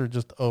turns are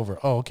just over.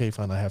 Oh, okay,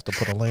 fine. I have to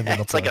put a land in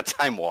the It's like a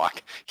time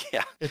walk.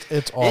 Yeah.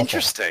 It's awful.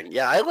 Interesting.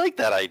 Yeah, I like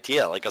that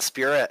idea. Like a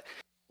spirit,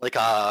 like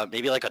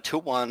maybe like a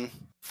 2/1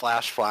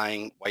 flash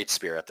flying white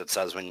spirit that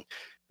says when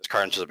this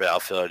card enters the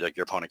battlefield, like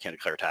your opponent can't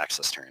declare attacks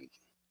this turn.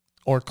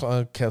 Or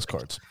cast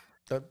cards.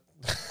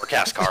 Or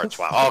cast cards.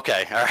 Wow.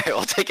 Okay. All right.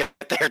 We'll take it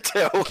there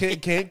too.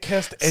 Can't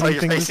cast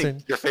anything. So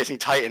you're facing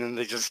Titan and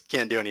they just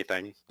can't do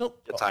anything.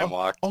 Nope. Get time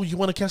walk. Oh, you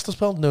want to cast a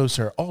spell? No,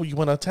 sir. Oh, you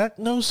want to attack?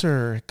 No,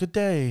 sir. Good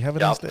day. Have a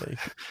nice day.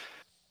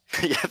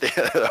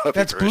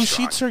 That's Blue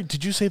Sheet, sir?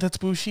 Did you say that's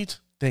Blue Sheet?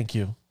 Thank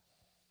you.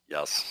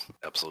 Yes,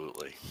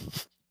 absolutely.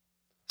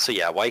 So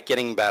yeah, White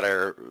getting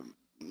better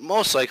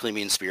most likely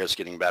means Spirit's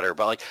getting better,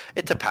 but like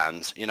it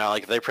depends.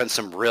 Like if they print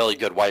some really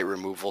good white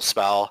removal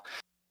spell,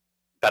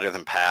 better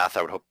than Path,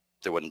 I would hope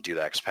they wouldn't do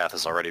that because Path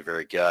is already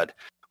very good.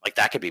 Like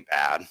that could be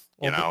bad,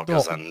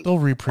 because then they'll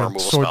reprint more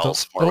removal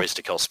spells, more ways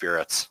to kill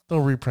spirits.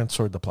 They'll reprint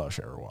Sword the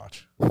Plowshare.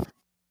 Watch.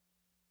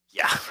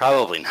 Yeah,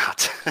 probably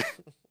not.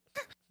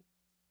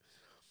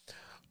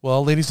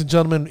 Well, ladies and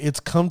gentlemen, it's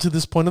come to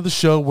this point of the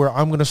show where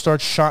I'm going to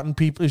start shouting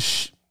people.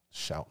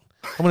 I'm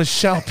going to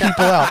shout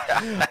people out.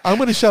 I'm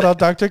going to shout out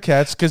Dr.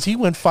 Katz because he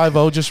went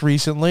 5-0 just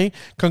recently.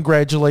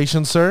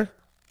 Congratulations, sir.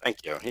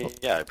 Thank you.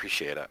 Yeah, I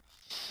appreciate it.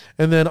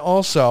 And then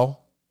also,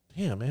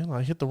 yeah, man,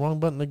 I hit the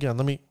wrong button again.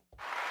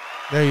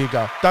 There you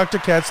go. Dr.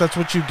 Katz, that's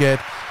what you get.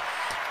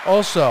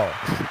 Also,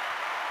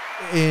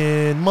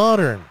 in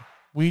Modern,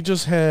 we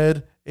just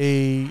had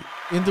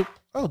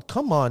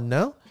come on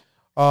now.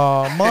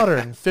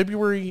 Modern,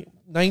 February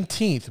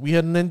 19th, we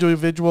had an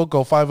individual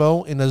go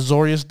 5-0 in a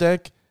Azorius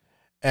deck.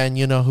 And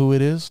you know who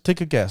it is? Take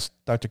a guess,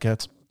 Dr.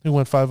 Katz. Who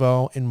went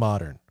 5-0 in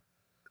Modern?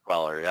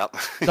 Queller, yep.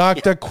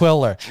 Dr.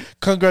 Queller.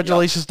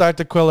 Congratulations, yep.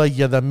 Dr. Queller.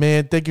 You're the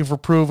man. Thank you for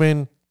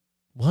proving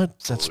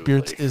that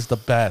Spirits is the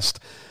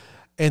best.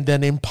 And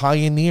then in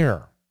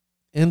Pioneer,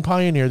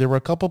 there were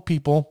a couple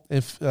people,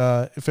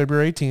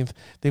 February 18th,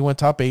 they went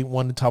top 8,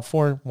 one in top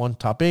 4, one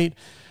top 8.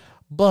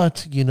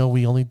 But,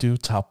 we only do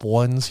top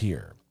 1s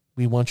here.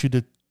 We want you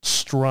to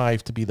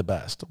strive to be the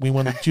best. We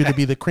want you to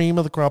be the cream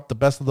of the crop, the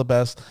best of the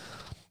best.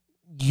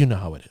 You know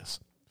how it is.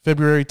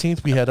 February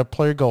 18th, we had a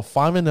player go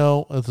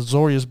 5-0 with the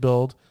Azorius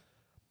build.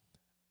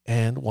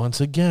 And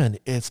once again,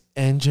 it's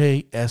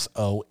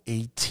NJSO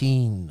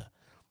 18.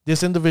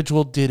 This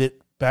individual did it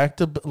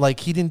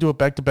he didn't do it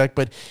back to back,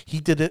 but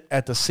he did it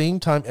at the same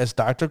time as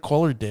Dr.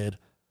 Queller did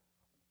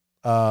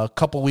a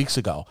couple weeks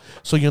ago.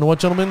 So you know what,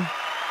 gentlemen?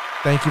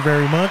 Thank you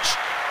very much.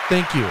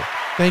 Thank you.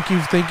 Thank you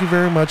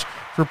very much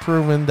for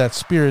proving that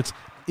Spirits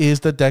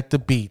is the deck to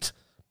beat.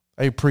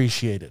 I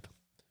appreciate it.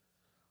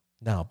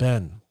 Now,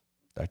 Ben,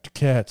 Dr.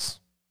 Katz,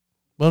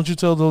 why don't you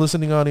tell the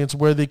listening audience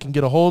where they can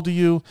get a hold of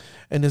you,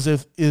 and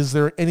is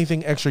there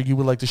anything extra you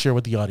would like to share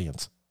with the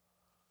audience?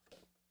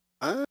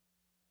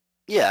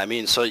 Yeah,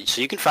 so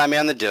you can find me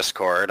on the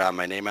Discord.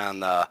 My name on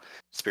the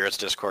Spirits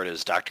Discord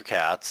is Dr.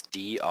 Katz,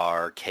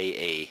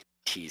 DRKATZ,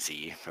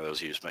 for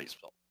those who use my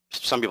spell.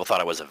 Some people thought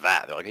I was a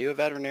vet. They're like, are you a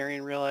veterinarian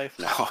in real life?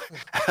 No,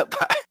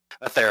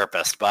 a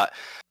therapist, but...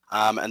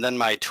 and then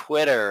my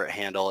Twitter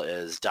handle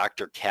is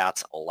Dr.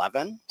 Katz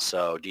 11,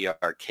 so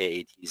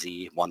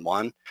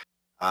DRKATZ11.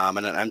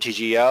 And an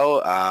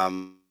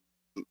MTGO,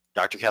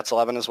 Dr. Katz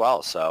 11 as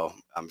well. So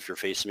if you're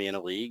facing me in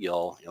a league,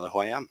 you'll know who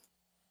I am.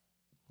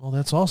 Well,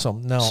 that's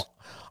awesome. Now,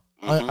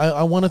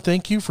 I want to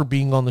thank you for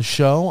being on the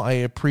show. I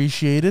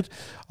appreciate it.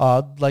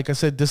 Like I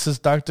said, this is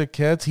Dr.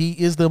 Katz. He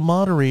is the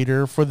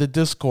moderator for the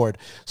Discord.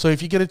 So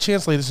if you get a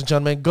chance, ladies and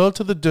gentlemen, go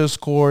to the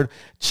Discord,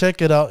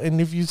 check it out. And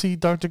if you see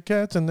Dr.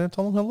 Katz in there,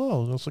 tell him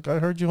hello. It's like, I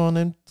heard you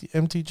on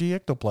MTG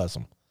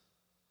Ectoplasm.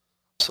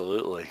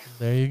 Absolutely.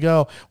 There you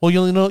go. Well,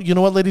 you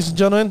know what, ladies and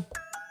gentlemen?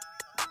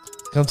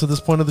 Come to this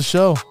point of the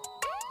show.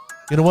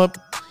 You know what?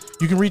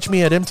 You can reach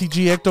me at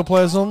MTG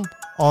Ectoplasm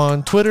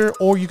on Twitter,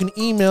 or you can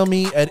email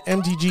me at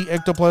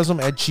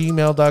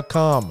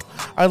mtgectoplasm@gmail.com.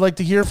 I'd like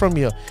to hear from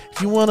you.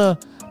 If you want to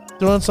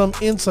throw in some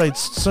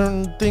insights,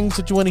 certain things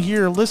that you want to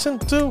hear, listen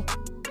to,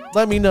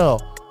 let me know.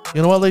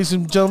 You know what, ladies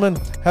and gentlemen?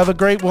 Have a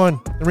great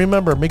one. And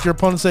remember, make your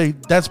opponent say,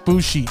 that's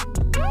bullshit.